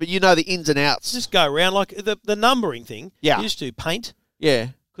 But you know the ins and outs. Just go around like the numbering thing. Yeah. You just do paint. Yeah.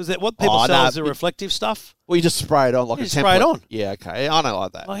 Because what people sell is the reflective stuff. Well, you just spray it on like a template. Spray it on. Yeah, okay. I don't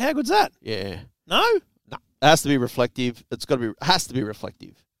like that. Like, how good's that? Yeah. No? No. It has to be reflective. Has to be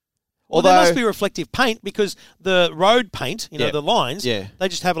reflective. Well, there must be reflective paint because the road paint, the lines, they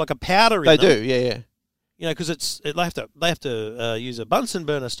just have like a powder in them. They do, yeah. Because they have to use a Bunsen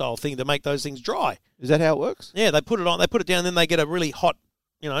burner style thing to make those things dry. Is that how it works? Yeah, they put it on, they put it down, and then they get a really hot,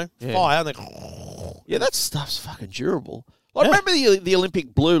 fire, and they. Yeah, that stuff's fucking durable. Like, remember the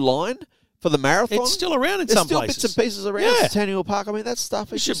Olympic blue line for the marathon? It's still around in There's some still places. bits and pieces around Centennial Park. I mean, that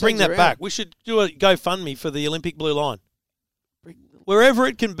stuff. We should bring that back. We should do a GoFundMe for the Olympic blue line. Wherever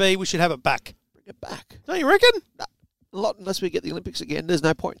it can be, we should have it back. Bring it back. Don't you reckon? No, unless we get the Olympics again, there's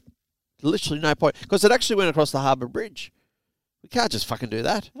no point. Literally no point. Because it actually went across the Harbour Bridge. We can't just fucking do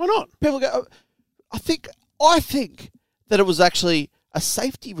that. Why not? People go, I think that it was actually a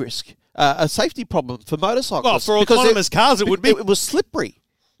safety risk, a safety problem for motorcyclists. Well, for autonomous cars, it would be. It was slippery.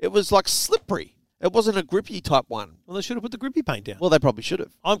 It was like slippery. It wasn't a grippy type one. Well, they should have put the grippy paint down. Well, they probably should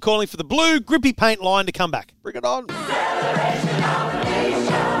have. I'm calling for the blue grippy paint line to come back. Bring it on.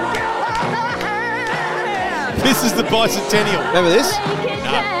 This is the bicentennial. Remember this?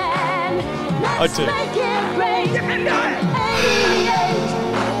 No. I do.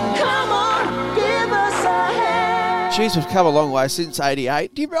 Jeez, we've come a long way since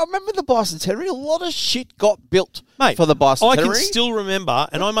 '88. Do you remember the bicentenary? A lot of shit got built for the bicentenary. I can still remember,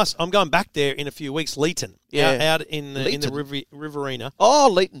 and I'm going back there in a few weeks. Leeton, out in the Riverina. Oh,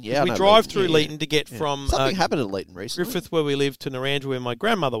 Leeton, yeah. We drive through Leeton to get from something happened at Leeton recently. Griffith, where we live, to Narangba, where my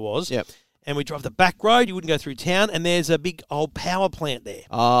grandmother was. Yep. And we drive the back road. You wouldn't go through town, and there's a big old power plant there.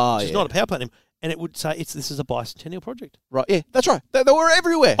 Oh, It's not a power plant, and it would say this is a bicentennial project. Right, yeah, that's right. They were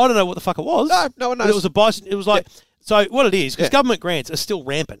everywhere. I don't know what the fuck it was. No one knows. But it was a bicent. It was like So what it is, because Yeah. government grants are still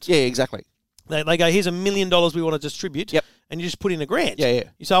rampant. Yeah, exactly. They go, here's $1 million we want to distribute, Yep. and you just put in a grant. Yeah, yeah.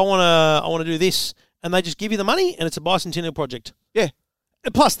 You say, I want to do this, and they just give you the money, and it's a bicentennial project. Yeah.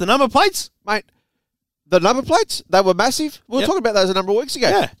 And plus the number plates. Mate, the number plates, they were massive. We were Yep. talking about those a number of weeks ago.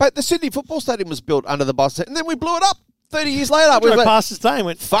 Yeah. But the Sydney Football Stadium was built under the bicentennial, and then we blew it up 30 years later. We Drove went, past the day and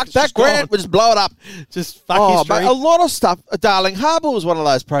went, fuck it's that just grant, gone. we'll just blow it up. Just fuck history. Mate, a lot of stuff. Darling Harbour was one of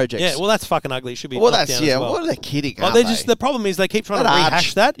those projects. Yeah, well, that's fucking ugly. It should be well, knocked that's, down yeah, as well. what are they kidding, Like, aren't they're they? just, the problem is they keep trying to That rehash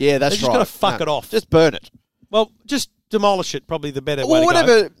arch. that. Yeah, that's They're just right. got to fuck No, it off. Just burn it. Well, just demolish it, probably the better way Or to whatever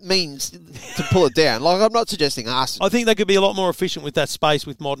go. it means to pull it down. Like, I'm not suggesting arson. I think they could be a lot more efficient with that space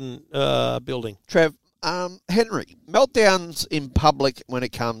with modern building. Trev, Henry, meltdowns in public when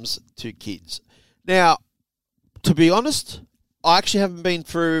it comes to kids. Now, to be honest, I actually haven't been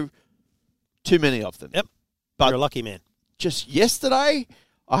through too many of them. Yep. But You're a lucky man. just yesterday,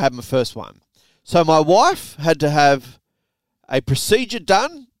 I had my first one. So my wife had to have a procedure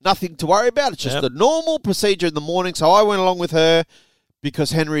done. Nothing to worry about. It's just Yep. the normal procedure in the morning. So I went along with her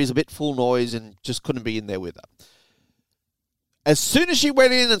because Henry is a bit full noise and just couldn't be in there with her. As soon as she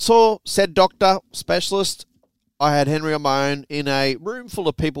went in and saw said doctor, specialist, I had Henry on my own in a room full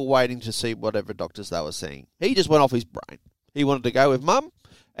of people waiting to see whatever doctors they were seeing. He just went off his brain. He wanted to go with mum,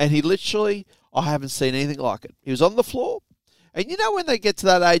 and he literally, I haven't seen anything like it. He was on the floor. And you know when they get to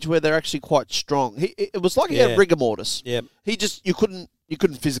that age where they're actually quite strong, it was like he Yeah. had rigor mortis. Yep. He just you couldn't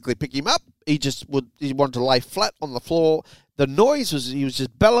physically pick him up. He wanted to lay flat on the floor. The noise was he was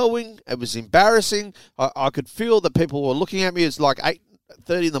just bellowing. It was embarrassing. I could feel that people were looking at me. It's like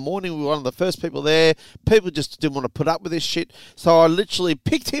 8:30 in the morning. We were one of the first people there. People just didn't want to put up with this shit. So I literally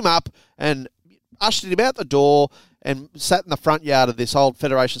picked him up and ushered him out the door and sat in the front yard of this old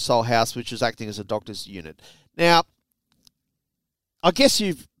Federation-style house, which was acting as a doctor's unit. Now, I guess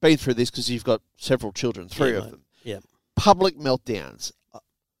you've been through this because you've got several children, three of mate. them. Yeah. Public meltdowns.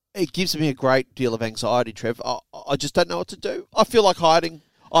 It gives me a great deal of anxiety, Trev. I just don't know what to do. I feel like hiding.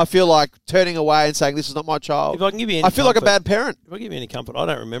 I feel like turning away and saying, this is not my child. If I can give you any I feel like a comfort- bad parent. If I give you any comfort, I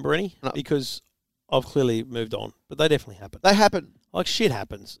don't remember any No. because I've clearly moved on. But they definitely happen. They happen. Like shit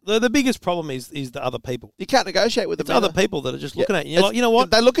happens. The biggest problem is the other people. You can't negotiate with them. It's other either. people that are just looking Yeah. at you. You're like, you know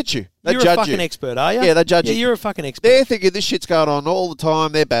what? They look at you. They You're judge a fucking you. expert, are you? Yeah, they judge yeah, you. you're a fucking expert. They're thinking this shit's going on all the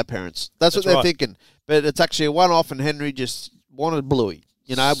time. They're bad parents. That's what That's they're right. thinking. But it's actually a one-off, and Henry just wanted Bluey,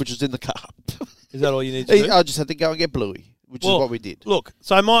 which was in the car. Is that all you need to do? I just had to go and get Bluey, which is what we did. Look,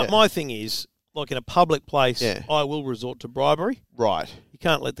 so my, Yeah. my thing is, like in a public place, Yeah. I will resort to bribery. Right. You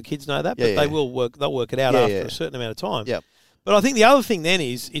can't let the kids know that, Yeah, but yeah. they will work. They'll work it out Yeah, after yeah. a certain amount of time. Yep. But I think the other thing then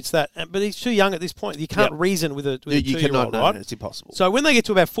is it's that. But he's too young at this point. You can't Yep. reason with a You 2-year-old, cannot, no, right? it's impossible. So when they get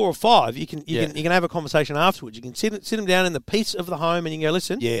to about 4 or 5, you can Yeah. have a conversation afterwards. You can sit them down in the peace of the home, and you can go,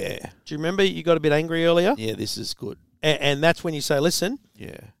 listen. Yeah. Do you remember you got a bit angry earlier? Yeah, this is good. And that's when you say, listen,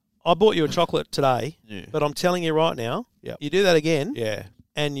 Yeah. I bought you a chocolate today, Yeah. but I'm telling you right now, Yep. you do that again, Yeah.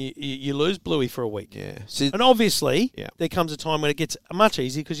 and you lose Bluey for a week. Yeah. See, And obviously, Yeah. there comes a time when it gets much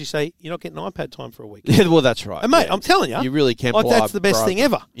easier because you say, you're not getting iPad time for a week. well, that's right. And mate, yeah. I'm telling you, You really can like bribe- that's the best bribe thing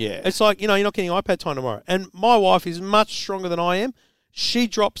them. ever. Yeah. It's like, you're not getting iPad time tomorrow. And my wife is much stronger than I am. She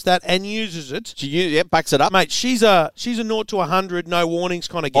drops that and uses it. Backs it up. Mate, she's a 0 to 100, no warnings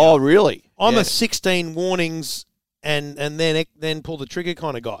kind of guy. Oh, really? I'm Yeah. a 16 warnings and then pull the trigger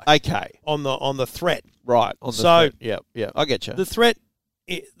kind of guy Okay. on the threat. Right. On the So- threat. Yeah. I get you. The threat,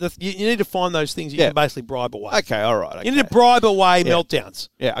 you need to find those things you Yeah. can basically bribe away. Okay. All right. Okay. You need to bribe away Yeah. meltdowns.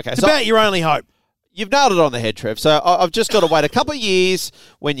 Yeah. Okay. It's So about your only hope. you've nailed it on the head, Trev. So I've just got to wait a couple of years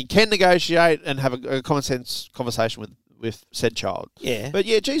when you can negotiate and have a common sense conversation with said child. Yeah. But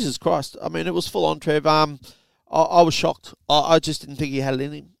yeah, Jesus Christ. I mean, it was full on, Trev. I was shocked. I just didn't think he had it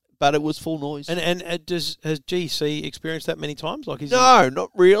in him. But it was full noise. And has GC experienced that many times? Like he's No, not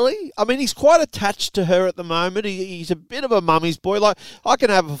really. I mean, he's quite attached to her at the moment. He's a bit of a mummy's boy. Like, I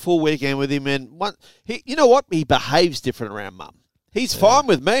can have a full weekend with him, and you know what? He behaves different around mum. He's fine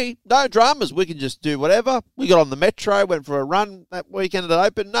with me. No dramas. We can just do whatever. We got on the metro, went for a run that weekend at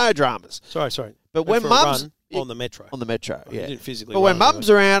Open. No dramas. Sorry. But Went when for a mum's run on the metro. on the metro, He yeah. didn't physically But when run mum's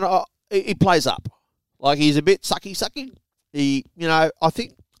around, he plays up. Like, he's a bit sucky.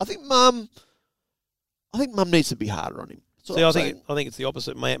 I think mum needs to be harder on him. That's what See, I'm I saying. think it's the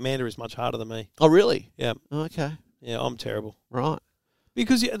opposite. Amanda is much harder than me. Oh, really? Yeah. Okay. Yeah, I'm terrible. Right.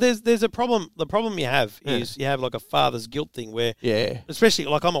 Because there's a problem. The problem you have Yeah. is you have like a father's guilt thing where, Yeah. especially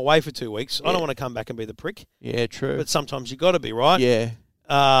like I'm away for 2 weeks. I Yeah. don't want to come back and be the prick. Yeah, true. But sometimes you got to be, right?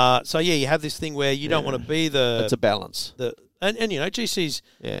 Yeah. So yeah, you have this thing where you don't Yeah. want to be the It's a balance. And GC's,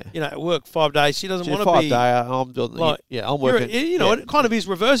 Yeah. at work 5 days. She doesn't want to 5 be. day. I'm doing. Like, I'm working. It kind of is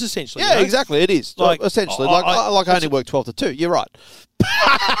reverse essentially. Yeah, exactly. It is Like, essentially I only work 12 to 2. You're right.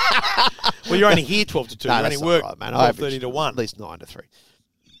 Well, you're only here 12 to 2. No, you only that's not work right, man. I 12:30 to 1. At least 9 to 3.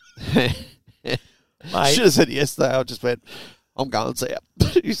 Mate. Should have said yesterday. I just went, I'm going to see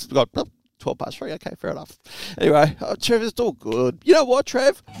it. He's got 12 past 3. Okay, fair enough. Anyway, Trev, it's all good. You know what,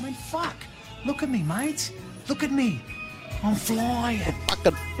 Trev? I mean, fuck. Look at me, mate. Look at me. I'm flying.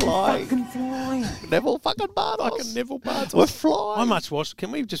 Fucking flying. Fucking flying. Neville fucking Bartos. Fucking Neville Bartos. We're flying. I much watch.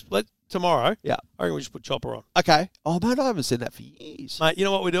 Can we just let tomorrow? Yeah. I reckon we just put Chopper on. Okay. Oh, man, I haven't seen that for years. Mate, you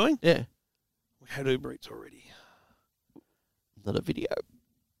know what we're doing? Yeah. We had Uber Eats already. Not a video.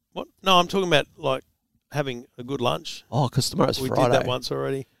 What? No, I'm talking about like having a good lunch. Oh, because tomorrow's We Friday. did that once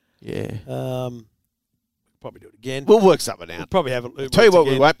already. Yeah. We'll probably do it again. We'll work something We'll out. probably have Uber Tell you Eats what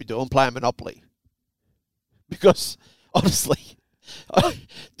again. we won't be doing, playing Monopoly. Because, honestly,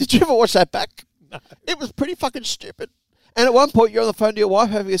 did you ever watch that back? No. It was pretty fucking stupid. And at one point, you're on the phone to your wife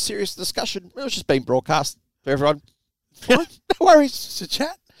having a serious discussion. It was just being broadcast for everyone. No worries. Just a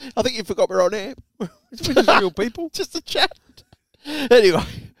chat. I think you forgot we're on air. We're just real people. Just a chat. Anyway,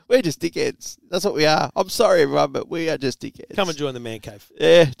 we're just dickheads. That's what we are. I'm sorry, everyone, but we are just dickheads. Come and join the man cave.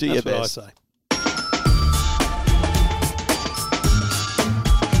 Yeah, do That's your what best. I say.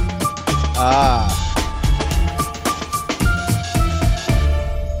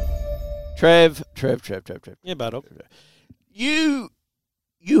 Trev. Yeah, Bardock. You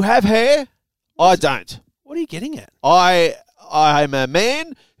have hair? I don't. What are you getting at? I am a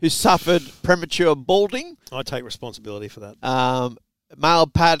man who suffered premature balding, I take responsibility for that. male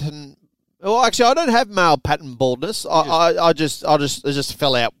pattern. Well, actually, I don't have male pattern baldness. I just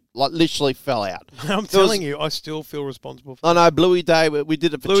fell out, like literally fell out. I'm telling you, I still feel responsible for I know Bluey Day. We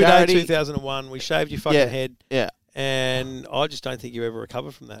did it for Bluey charity. Day 2001. We shaved your fucking head, Yeah, and I just don't think you ever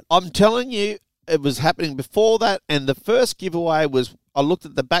recover from that. I'm telling you, it was happening before that. And the first giveaway was I looked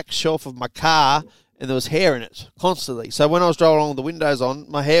at the back shelf of my car. And there was hair in it constantly. So when I was driving along with the windows on,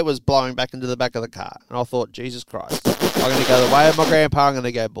 my hair was blowing back into the back of the car. And I thought, Jesus Christ, I'm going to go the way of my grandpa, I'm going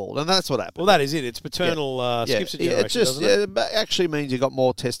to go bald. And that's what happened. Well, that is it. It's paternal skips a generation, It just doesn't it? it actually means you got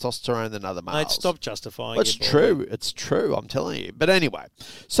more testosterone than other males. Mate, stop justifying It's it. true. It's true. I'm telling you. But anyway,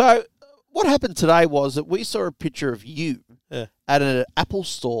 so what happened today was that we saw a picture of you at an Apple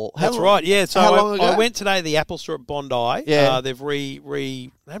store. That's right, yeah. So how long ago? I went today to the Apple store at Bondi. Yeah. They've they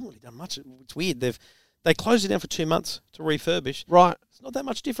haven't really done much. It's weird. They closed it down for 2 months to refurbish. Right. It's not that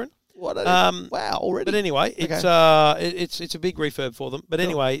much different. Wow, already. But anyway, Okay. it's a big refurb for them. But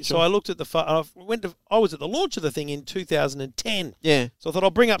anyway, so I looked at I was at the launch of the thing in 2010. Yeah. So I thought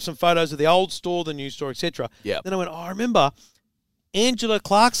I'll bring up some photos of the old store, the new store, etc. Yeah. Then I went, I remember Angela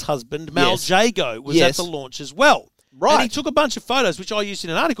Clark's husband, Mal Yes. Jago, was Yes. at the launch as well. Right. And he took a bunch of photos, which I used in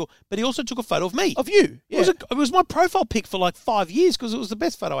an article, but he also took a photo of me. Of you. Yeah. It was my profile pic for like 5 years because it was the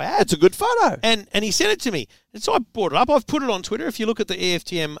best photo I had. It's a good photo. And he sent it to me. And so I brought it up. I've put it on Twitter. If you look at the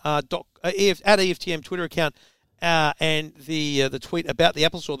EFTM at EFTM Twitter account and the tweet about the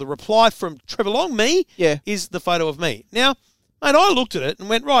Apple Store, the reply from Trevor Long, me, is the photo of me. Now, mate, I looked at it and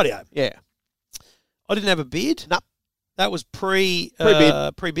went, rightio. Yeah. I didn't have a beard. Nope. That was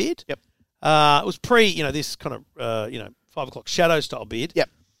Pre-beard. Pre-beard. Yep. It was this kind of 5 o'clock shadow style beard. Yep.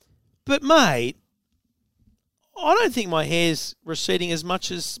 But mate, I don't think my hair's receding as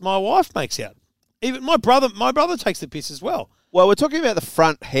much as my wife makes out. Even my brother takes the piss as well. Well, we're talking about the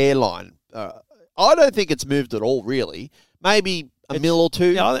front hairline. I don't think it's moved at all, really. Maybe a mil or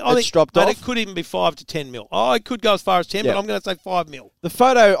two. Yeah, I think dropped off. it could even be 5 to 10 mil. Oh, it could go as far as 10, Yeah. but I'm going to say 5 mil. The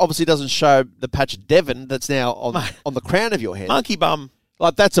photo obviously doesn't show the patch of Devon that's now on the crown of your head. Monkey bum.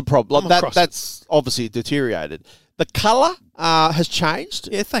 Like, that's a problem. I'm across That's obviously deteriorated. The colour has changed.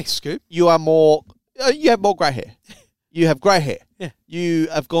 Yeah, thanks, Scoop. You are more... you have more grey hair. You have grey hair. Yeah. You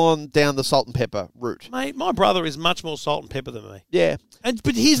have gone down the salt and pepper route. Mate, my brother is much more salt and pepper than me. Yeah.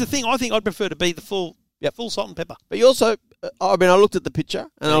 But here's the thing. I think I'd prefer to be the full salt and pepper. But you also... I looked at the picture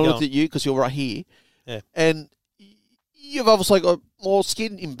and Yeah, I go looked on. at you because you're right here. Yeah. And you've obviously got more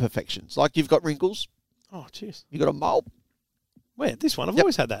skin imperfections. Like, you've got wrinkles. Oh, jeez. You've got a mole. Where? This one? I've Yep.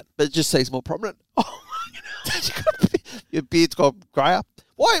 always had that. But it just seems more prominent. Oh, Your beard's got greyer.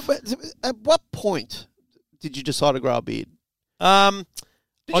 Why? At what point did you decide to grow a beard? Did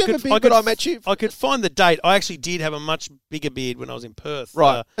you have a beard when I met you? I could find the date. I actually did have a much bigger beard when I was in Perth.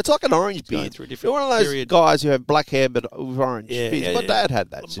 Right. It's like an orange going beard. through a You're different one of those period. guys who have black hair but with orange Yeah, beards. yeah, My yeah. dad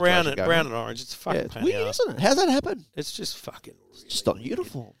had that brown situation and orange. It's a fucking it's pain in the weird, ass. isn't it? How's that happen? It's just fucking It's just not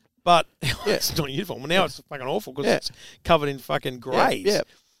uniform. But it's not uniform. Well, now it's fucking awful because Yeah. it's covered in fucking greys. Yeah.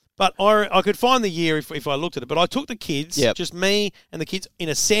 But I could find the year if I looked at it. But I took the kids, Yep. just me and the kids, in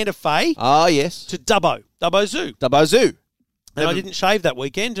a Santa Fe Ah, yes. to Dubbo Zoo. Dubbo Zoo. And I didn't shave that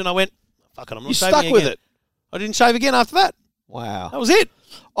weekend, and I went, fuck it, I'm not You shaving stuck again. with it. I didn't shave again after that. Wow. That was it.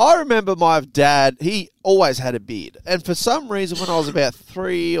 I remember my dad, he always had a beard. And for some reason, when I was about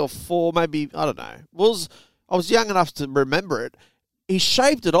 3 or 4, maybe, I don't know, I was young enough to remember it, he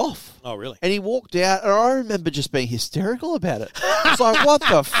shaved it off. Oh, really? And he walked out, and I remember just being hysterical about it. I was like, what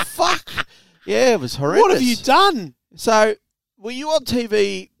the fuck? Yeah, it was horrendous. What have you done? So, were you on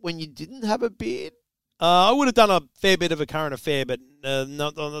TV when you didn't have a beard? I would have done a fair bit of a current affair, but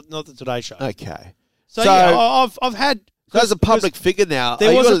not the Today Show. Okay. So yeah, I've had... As a public figure now,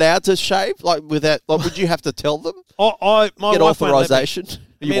 are you allowed to shave? Like, without, like, would you have to tell them? My Get wife authorization?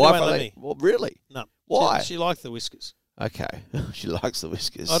 Your wife won't let me. Well, really? No. Why? She likes the whiskers. Okay. She likes the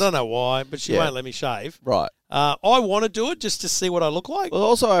whiskers. I don't know why, but she won't let me shave. Right. I want to do it just to see what I look like. Well, it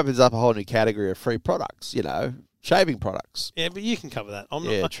also opens up a whole new category of free products, shaving products. Yeah, but you can cover that. I'm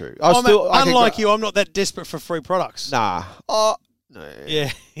Yeah, not, true. Unlike you, I'm not that desperate for free products. Nah. Oh, no.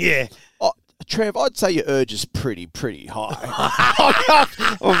 Yeah. Oh, Trev, I'd say your urge is pretty high.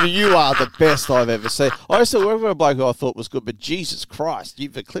 I mean, you are the best I've ever seen. I used to work with a bloke who I thought was good, but Jesus Christ,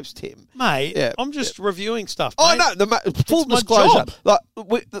 you've eclipsed him. Mate, Yeah. I'm just reviewing stuff, Oh, mate. no, full It's my disclosure. job.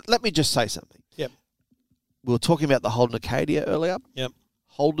 Let me just say something. Yep. We were talking about the Holden Acadia earlier. Yep.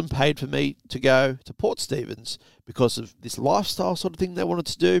 Holden paid for me to go to Port Stephens because of this lifestyle sort of thing they wanted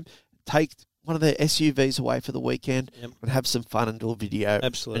to do. Take one of their SUVs away for the weekend and have some fun and do a video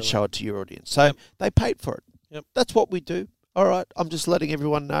and show it to your audience. So they paid for it. Yep. That's what we do. All right. I'm just letting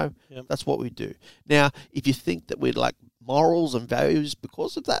everyone know that's what we do. Now, if you think that we'd like morals and values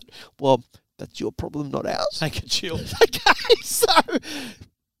because of that, well, that's your problem, not ours. Take a chill. Okay. So,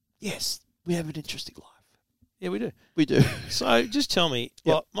 yes, we have an interesting life. Yeah, we do. We do. So just tell me,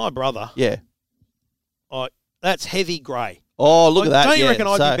 like, my brother, Yeah. that's heavy grey. Oh, look at that. Don't you yeah. reckon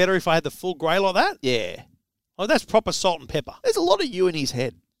I'd be better if I had the full grey like that? Yeah. Oh, that's proper salt and pepper. There's a lot of you in his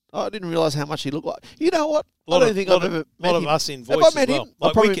head. I didn't realise how much he looked like. You know what? A lot I don't think I've ever met of him. us in Have voice I met as well. him?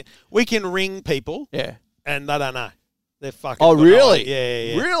 Like we can ring people Yeah. and they don't know. They're fucking... Oh, got no really?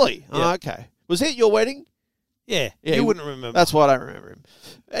 idea. Yeah. Really? Yeah. Oh, okay. Was it your wedding? Yeah. Yeah, You wouldn't remember. That's why I don't remember him.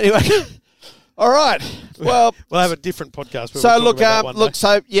 Anyway. All right. Well, we'll have a different podcast. Where so we'll talk look, about that one day.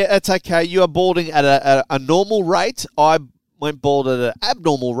 so yeah, that's okay. You are balding at a normal rate. I went bald at an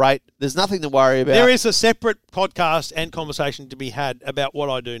abnormal rate. There's nothing to worry about. There is a separate podcast and conversation to be had about what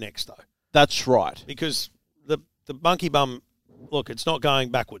I do next, though. That's right. Because the monkey bum, look, it's not going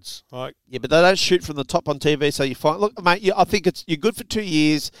backwards, right? Yeah, but they don't shoot from the top on TV, so you find. Look, mate, I think you're good for 2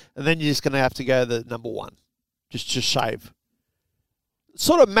 years, and then you're just going to have to go the number one. Just shave.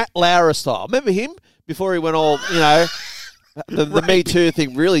 Sort of Matt Lauer style. Remember him? Before he went all, the Me Too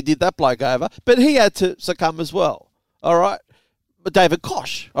thing really did that bloke over. But he had to succumb as well. All right? But David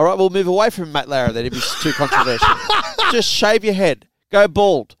Koch. All right? We'll move away from Matt Lauer then if he's too controversial. Just shave your head. Go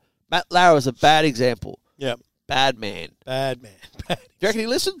bald. Matt Lauer is a bad example. Yeah. Bad man. Bad man. Bad. Do you reckon he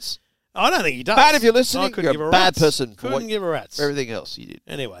listens? I don't think he does. Bad if you're listening. I couldn't You're give a a bad rat's. person. For Couldn't give a rat's. everything else you did.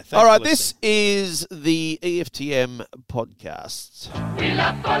 Anyway, thanks all right, for this listening. is the EFTM podcast. We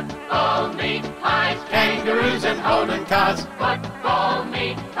love football, meat pies, kangaroos and Holden cars. Football,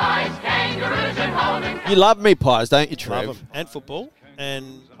 meat pies, kangaroos and Holden cars. You love meat pies, don't you, Trev? Love 'em. And football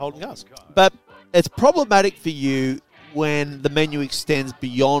and Holden cars. But it's problematic for you when the menu extends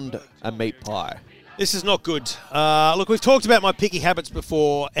beyond a meat pie. This is not good. Look, we've talked about my picky habits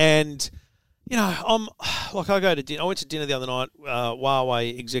before, and I'm like I go to dinner. I went to dinner the other night.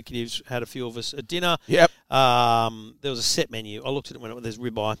 Huawei executives had a few of us at dinner. Yep. There was a set menu. I looked at it when there's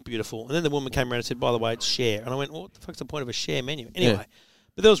ribeye, beautiful, and then the woman came around and said, "By the way, it's share." And I went, well, "What the fuck's the point of a share menu?" Anyway. Yeah.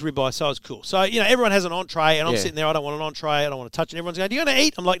 But there was ribeye, so it was cool. So, everyone has an entree, and I'm Yeah. sitting there, I don't want an entree, I don't want to touch it. Everyone's going, "Do you want to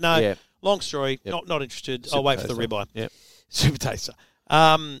eat?" I'm like, no, Yeah. long story, Yep. not interested. Super I'll wait for the taster. ribeye. Yep. Super taster.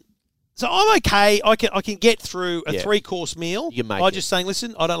 So I'm okay. I can get through a Yeah. 3-course meal You make by it. just saying,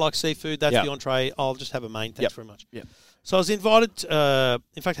 listen, I don't like seafood. That's Yep. the entree. I'll just have a main. Thanks Yep. very much. Yep. So I was invited.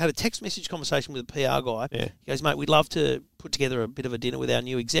 In fact, I had a text message conversation with a PR guy. Yeah. He goes, mate, we'd love to put together a bit of a dinner with our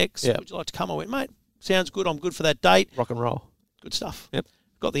new execs. Yep. Would you like to come? I went, mate, sounds good. I'm good for that date. Rock and roll. Good stuff. Yep.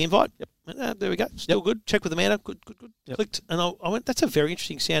 Got the invite. Yep. Went, there we go. Still good. Check with Amanda. Good. Yep. Clicked. And I went, that's a very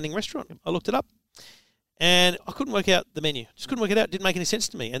interesting sounding restaurant. Yep. I looked it up. And I couldn't work out the menu. Just couldn't work it out. Didn't make any sense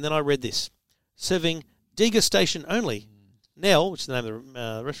to me. And then I read this. Serving degustation only. Nell, which is the name of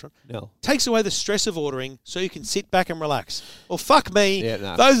the restaurant, No. takes away the stress of ordering so you can sit back and relax. Well, fuck me. Yeah,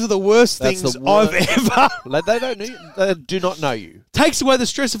 no. Those are the worst That's things the worst. I've ever... They don't know you. They do not know you. Takes away the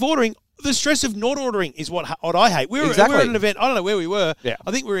stress of ordering. The stress of not ordering is what I hate. We were at an event. I don't know where we were. Yeah.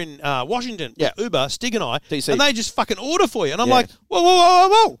 I think we were in Washington. Yeah. With Uber, Stig and I. DC. And they just fucking order for you. And I'm Yeah. like,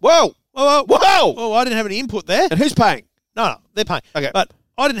 whoa. Oh, I didn't have any input there. And who's paying? No, they're paying. Okay. But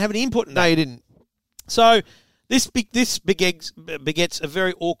I didn't have any input in that. No, you didn't. So this begets a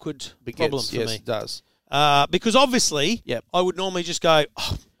very awkward problem for yes, me. it does. Because obviously, Yep. I would normally just go,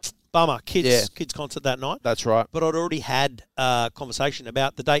 bummer, kids concert that night. That's right. But I'd already had a conversation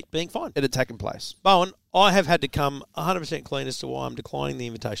about the date being fine. It had taken place. Bowen, I have had to come 100% clean as to why I'm declining the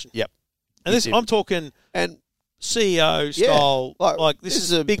invitation. Yep. And this, I'm talking and CEO style. Like this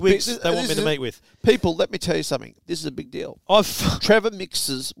is a big wigs they want me to meet with. People, let me tell you something. This is a big deal. Trevor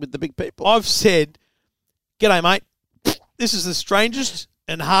mixes with the big people. I've said, g'day, mate. This is the strangest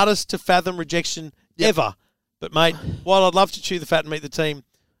and hardest to fathom rejection ever. But, mate, while I'd love to chew the fat and meet the team,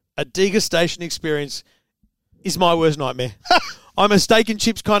 a degustation experience is my worst nightmare. I'm a steak and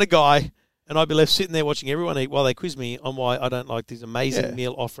chips kind of guy, and I'd be left sitting there watching everyone eat while they quiz me on why I don't like these amazing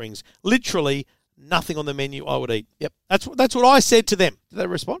meal offerings. Literally nothing on the menu I would eat. Yep. That's what I said to them. Did they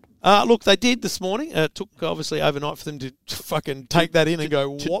respond? Look, they did this morning. It took, obviously, overnight for them to fucking take that in and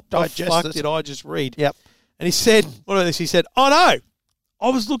go, what the fuck did I just read? Yep. And he said, what about this? He said, oh, no, I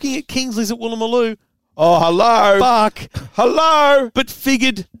was looking at Kingsley's at Woolloomooloo. Oh, hello. Fuck. Hello. But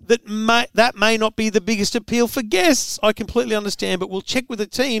figured that may not be the biggest appeal for guests. I completely understand, but we'll check with the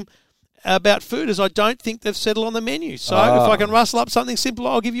team about food, as I don't think they've settled on the menu. So if I can rustle up something simple,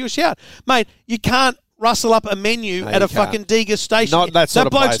 I'll give you a shout. Mate, you can't rustle up a menu at a fucking degustation. That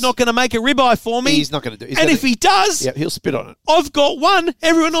bloke's not going to make a ribeye for me. He's not going to do it. And if he does, he'll spit on it. I've got one.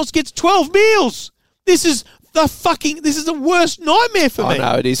 Everyone else gets 12 meals. This is the worst nightmare for me. I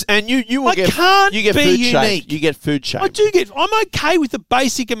know it is. And you will get can't you get be food unique. shame. You get food shame. I'm okay with the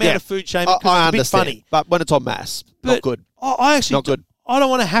basic amount of food shame because I it's a bit understand. funny. But when it's en masse, not good. I actually not good. I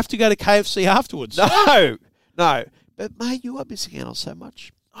don't want to have to go to KFC afterwards. No. But mate, you are missing out on so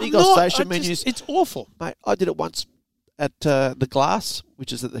much. Degustation menus. It's awful. Mate, I did it once at the Glass,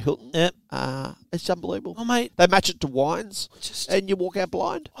 which is at the Hilton. Yep. It's unbelievable. Oh, mate. They match it to wines, and you walk out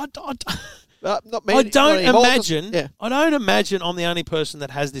blind. Not me. I don't imagine. Yeah. I don't imagine I'm the only person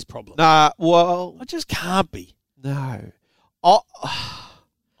that has this problem. Well, I just can't be. No. I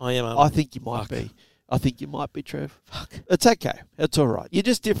am. I think you might be. I think you might be, Trev. Fuck. It's okay. It's all right. You're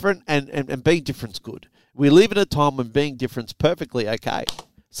just different, and being different's good. We live in a time when being different's perfectly okay.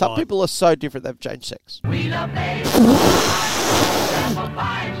 Some people are so different they've changed sex. We love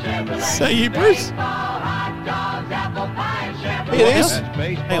Say you, Bruce. Here it is. That's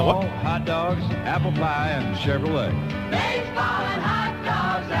baseball, hot dogs, apple pie, and Chevrolet. Baseball and hot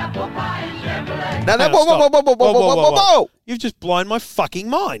dogs, apple pie and Chevrolet. Now, whoa. You've just blown my fucking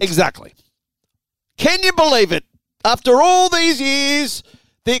mind. Exactly. Can you believe it? After all these years,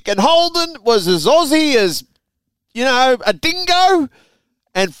 thinking Holden was as Aussie as, a dingo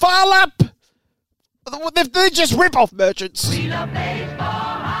and Farlap. They're just rip-off merchants. We love baseball,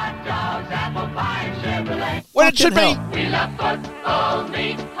 hot dogs, apple pie and Chevrolet. When it should be. We love football,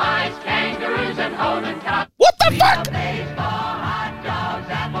 meat pies, kangaroos, and Holden Cup. What the fuck? We love baseball, hot dogs,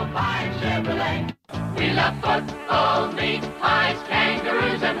 apple pie and Chevrolet. We love football, meat pies,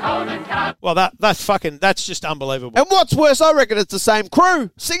 kangaroos, and Holden Cup. Well, that's just unbelievable. And what's worse, I reckon it's the same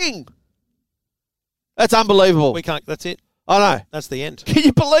crew singing. That's unbelievable. We can't. That's it. I know. That's the end. Can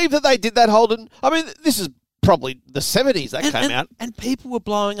you believe that they did that, Holden? I mean, this is probably the 70s that came out. And people were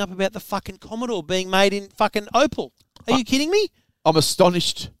blowing up about the fucking Commodore being made in fucking Opal. Are you kidding me? I'm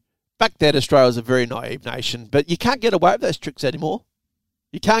astonished. Back then, Australia was a very naive nation, but you can't get away with those tricks anymore.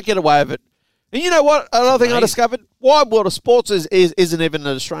 You can't get away with it. And you know what? Another thing I discovered, Wide World of Sports isn't even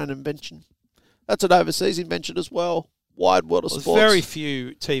an Australian invention. That's an overseas invention as well. Wide World of Sports. There's very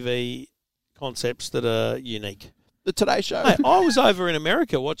few TV concepts that are unique. The Today Show. Hey, I was over in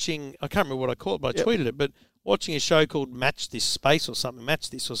America watching, I can't remember what I called it, but I tweeted it, but watching a show called Match This or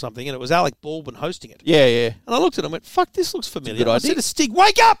something, and it was Alec Baldwin hosting it. Yeah. And I looked at him and went, fuck, this looks familiar. Good I idea. said to Stig,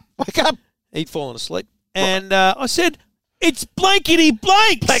 wake up! Wake up! He'd fallen asleep. And I said, it's blankety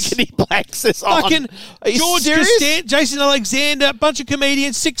blanks. Blankety blanks is on. Fucking George Costanza, Jason Alexander, a bunch of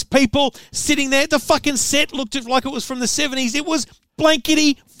comedians, 6 people sitting there. The fucking set looked like it was from the 70s. It was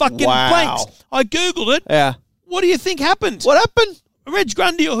blankety fucking blanks. I Googled it. Yeah. What do you think happened? What happened? Reg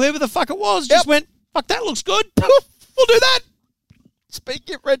Grundy or whoever the fuck it was just went, fuck, that looks good. We'll do that.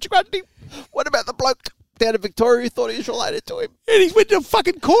 Speaking of Reg Grundy, what about the bloke down in Victoria who thought he was related to him? And he went to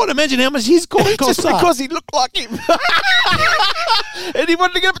fucking court. Imagine how much his court costs. Just because he looked like him. And he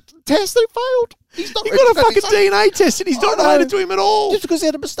wanted to get a test and failed. He's not. He got a fucking DNA test and he's not related to him at all. Just because he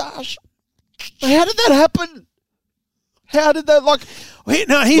had a moustache. How did that happen? How did that, like...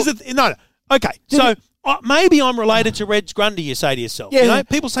 Here's no. Okay, so maybe I'm related to Reg Grundy, you say to yourself. Yeah. You know,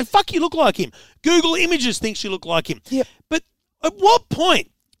 people say, fuck, you look like him. Google Images thinks you look like him. Yep. But at what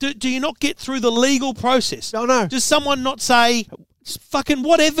point do you not get through the legal process? No. Does someone not say, fucking,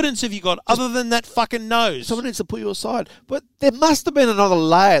 what evidence have you got other than that fucking nose? Someone needs to put you aside. But there must have been another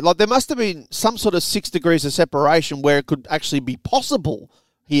layer. Like, there must have been some sort of 6 degrees of separation where it could actually be possible,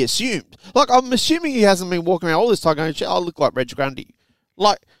 he assumed. Like, I'm assuming he hasn't been walking around all this time going, I look like Reg Grundy.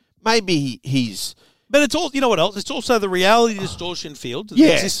 Like, maybe he's... But it's all, you know what else? It's also the reality distortion field that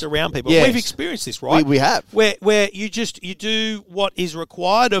Yes. exists around people. Yes. We've experienced this, right? We have. Where you do what is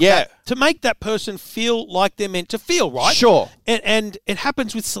required of that to make that person feel like they're meant to feel, right? Sure. And it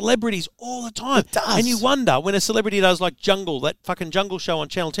happens with celebrities all the time. It does. And you wonder when a celebrity does like Jungle, that fucking Jungle show on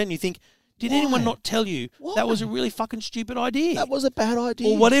Channel 10, you think, did anyone not tell you that was a really fucking stupid idea? That was a bad idea.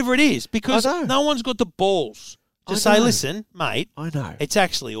 Or whatever it is. Because I know. no one's got the balls to say, listen, mate, I know. it's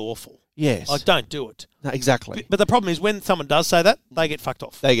actually awful. Yes. Like, don't do it. No, exactly. But the problem is when someone does say that, they get fucked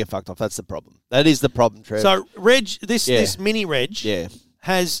off. They get fucked off. That's the problem. That is the problem, Trev. So this mini Reg Yeah.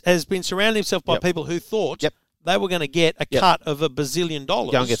 has been surrounding himself by people who thought Yep. they were going to get a cut of $1 bazillion. Go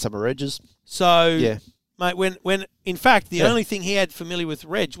and get some of Reg's. So, mate, when in fact the only thing he had familiar with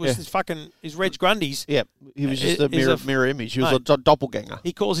Reg was his Reg Grundy's. Yeah. He was just a mirror image. He was a doppelganger.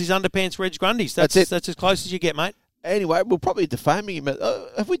 He calls his underpants Reg Grundy's. That's it. That's as close as you get, mate. Anyway, we're probably defaming him.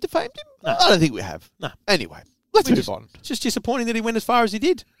 Have we defamed him? No. I don't think we have. No. Anyway, let's move on. It's just disappointing that he went as far as he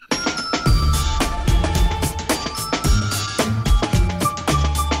did.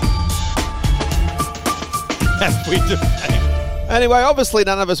 Have we defamed? Anyway, obviously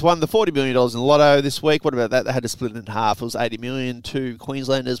none of us won the $40 million in the lotto this week. What about that? They had to split it in half. It was $80 million. 2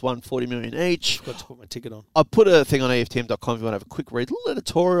 Queenslanders won $40 million each. I've got to put my ticket on. I put a thing on EFTM.com if you want to have a quick read, a little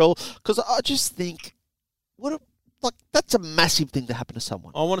editorial, because I just think, that's a massive thing to happen to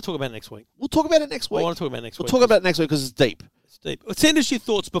someone. I want to talk about it next week. We'll talk about it next week. I want to talk about it next week. We'll talk about it next week because it's deep. It's deep. Send us your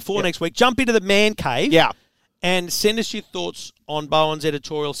thoughts before next week. Jump into the man cave. Yeah. And send us your thoughts on Bowen's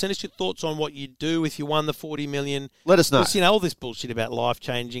editorial. Send us your thoughts on what you'd do if you won the $40 million. Let us know. Because, all this bullshit about life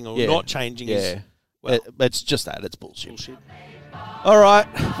changing or not changing is... Well, it's just that. It's bullshit. All right.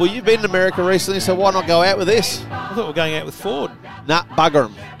 Well, you've been in America recently, so why not go out with this? I thought we were going out with Ford. Nah, bugger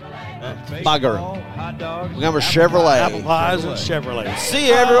 'em. Bugger 'em. We're going with Chevrolet. Apple pies and Chevrolet. See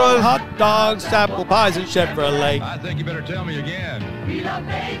you, everyone. Hot dogs, apple pies and Chevrolet. I think you better tell me again. We love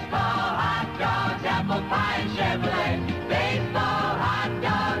baseball, hot dogs, apple pie, and Chevrolet. Baseball, hot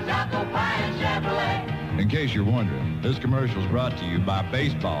dogs, apple pie, and Chevrolet. In case you're wondering, this commercial is brought to you by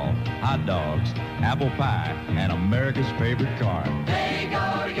baseball, hot dogs, apple pie, and America's favorite car. They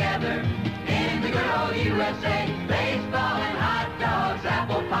go together in the good old USA. Baseball and hot dogs,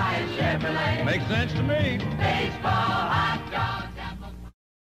 apple pie, and Chevrolet. Makes sense to me. Baseball, hot dogs.